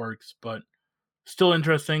how it works, but still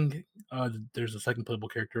interesting. There's a second playable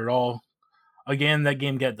character at all. Again, that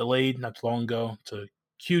game got delayed not too long ago to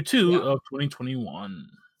Q2 of 2021.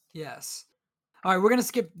 Yes. All right, we're going to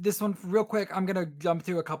skip this one real quick. I'm going to jump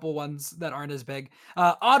through a couple ones that aren't as big.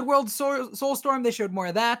 Oddworld Soulstorm, they showed more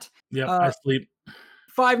of that. Yeah, I sleep.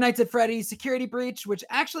 Five Nights at Freddy's Security Breach, which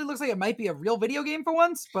actually looks like it might be a real video game for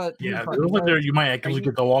once, but yeah, it looks like you might actually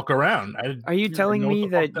get to walk around. Are you telling me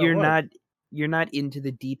that you're not you're not into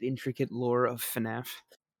the deep, intricate lore of FNAF.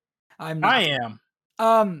 I'm not. I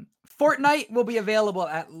am. Fortnite will be available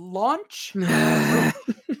at launch.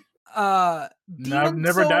 I've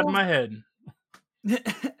never died in my head.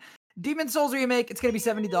 Demon Souls remake. It's gonna be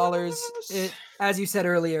 $70. As you said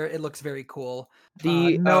earlier, it looks very cool.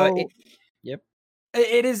 Yep.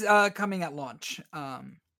 It is coming at launch. I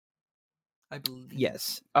believe.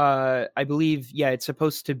 Yes. I believe. Yeah, it's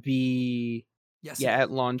supposed to be. Yes. Yeah, at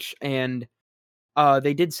launch, and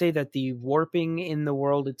they did say that the warping in the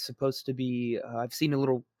world, it's supposed to be. I've seen a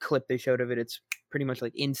little clip they showed of it. It's pretty much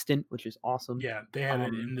like instant, which is awesome. Yeah, they had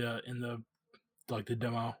it in the like the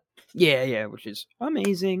demo. Yeah, which is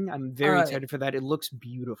amazing. I'm very excited for that. It looks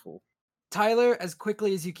beautiful. Tyler, as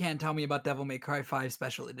quickly as you can, tell me about Devil May Cry 5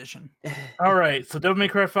 Special Edition. All right, so Devil May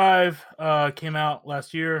Cry 5 came out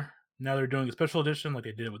last year. Now they're doing a special edition like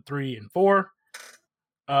they did with 3 and 4.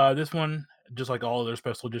 This one, just like all of their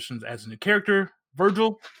special editions, adds a new character,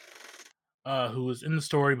 Virgil, who was in the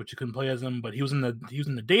story, but you couldn't play as him. But he was in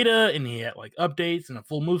the data, and he had like updates and a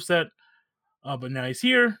full moveset. But now he's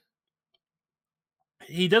here.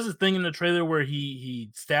 He does a thing in the trailer where he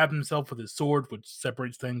stabbed himself with his sword, which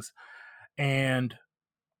separates things, and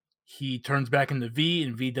he turns back into V,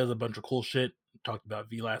 and V does a bunch of cool shit. We talked about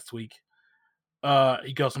V last week.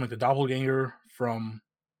 He can also make the doppelganger from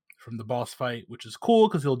the boss fight, which is cool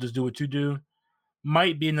because he'll just do what you do.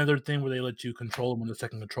 Might be another thing where they let you control him with a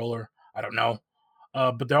second controller. I don't know.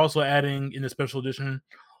 But they're also adding in the special edition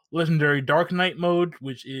Legendary Dark Knight mode,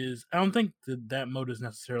 which is, I don't think that mode is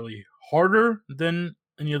necessarily harder than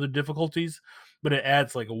any other difficulties, but it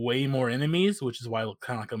adds like way more enemies, which is why it looked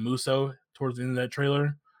kind of like a Muso towards the end of that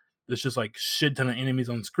trailer. There's just like shit ton of enemies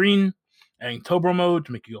on screen. Adding Tobro mode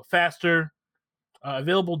to make you go faster.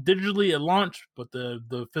 Available digitally at launch, but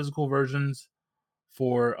the physical versions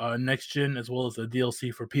for next gen as well as the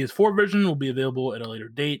DLC for PS4 version will be available at a later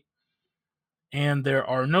date. And there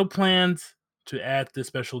are no plans to add this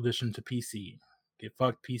special edition to PC. Get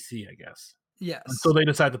fucked PC, I guess. Yes. Until they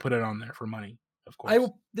decide to put it on there for money, of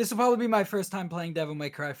course. This will probably be my first time playing Devil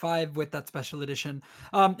May Cry 5 with that special edition.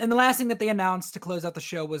 And the last thing that they announced to close out the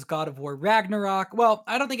show was God of War Ragnarok. Well,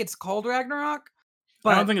 I don't think it's called Ragnarok.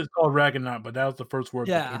 But, I don't think it's called Ragnarok, but that was the first word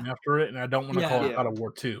that came after it, and I don't want to call it God of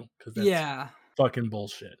War 2 because that's fucking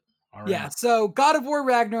bullshit. All right. Yeah, so God of War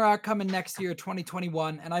Ragnarok coming next year,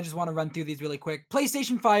 2021, and I just want to run through these really quick.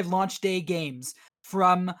 PlayStation 5 launch day games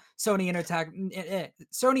from Sony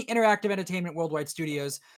Interactive Entertainment Worldwide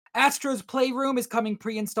Studios. Astro's Playroom is coming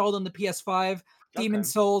pre-installed on the PS5. Okay. Demon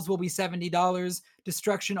Souls will be $70.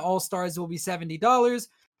 Destruction All-Stars will be $70.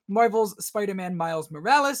 Marvel's Spider-Man Miles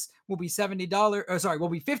Morales will be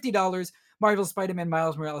 $50. Marvel's Spider-Man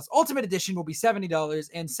Miles Morales Ultimate Edition will be $70,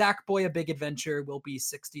 and Sackboy: A Big Adventure will be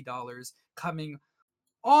 $60, coming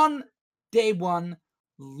on day one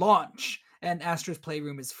launch. And Astro's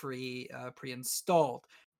Playroom is free, pre-installed.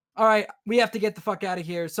 All right, we have to get the fuck out of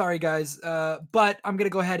here. Sorry, guys, but I'm gonna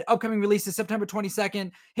go ahead. Upcoming releases: September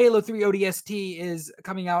 22nd, Halo 3 ODST is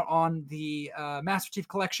coming out on the Master Chief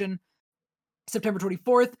Collection. September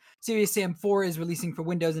 24th, Serious Sam 4 is releasing for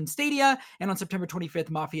Windows and Stadia, and on September 25th,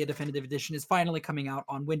 Mafia Definitive Edition is finally coming out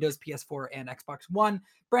on Windows, PS4, and Xbox One.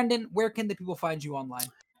 Brendan, where can the people find you online?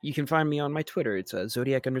 You can find me on my Twitter. It's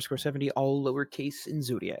Zodiac_70, all lowercase in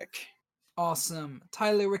Zodiac. Awesome.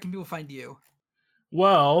 Tyler, where can people find you?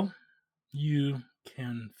 Well, you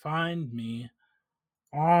can find me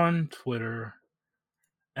on Twitter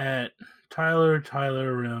at Tyler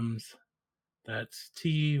Rims. That's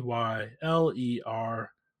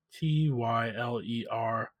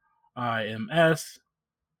TYLERTYLERIMS.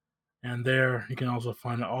 And there you can also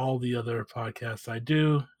find all the other podcasts I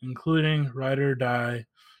do, including Ride or Die,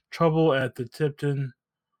 Trouble at the Tipton,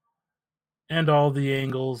 and all the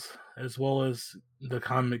angles, as well as the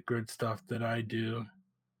comic grid stuff that I do.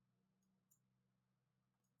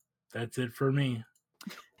 That's it for me.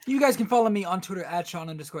 You guys can follow me on Twitter at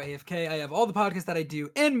Sean_AFK. I have all the podcasts that I do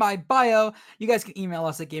in my bio. You guys can email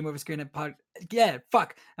us at GameOverscreen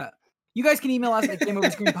you guys can email us at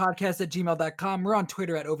GameOverscreenPodcast@gmail.com. We're on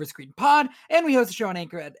Twitter at OverscreenPod, and we host the show on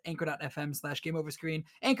Anchor at anchor.fm/GameOverscreen.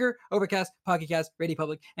 Anchor, Overcast, Pocket Cast, Radio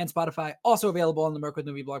Public, and Spotify. Also available on the Merc with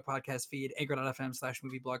Movie Blog podcast feed,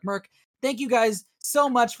 anchor.fm/movieblogmerc. Thank you guys so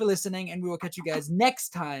much for listening, and we will catch you guys next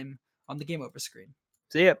time on the Game Over Screen.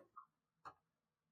 See ya.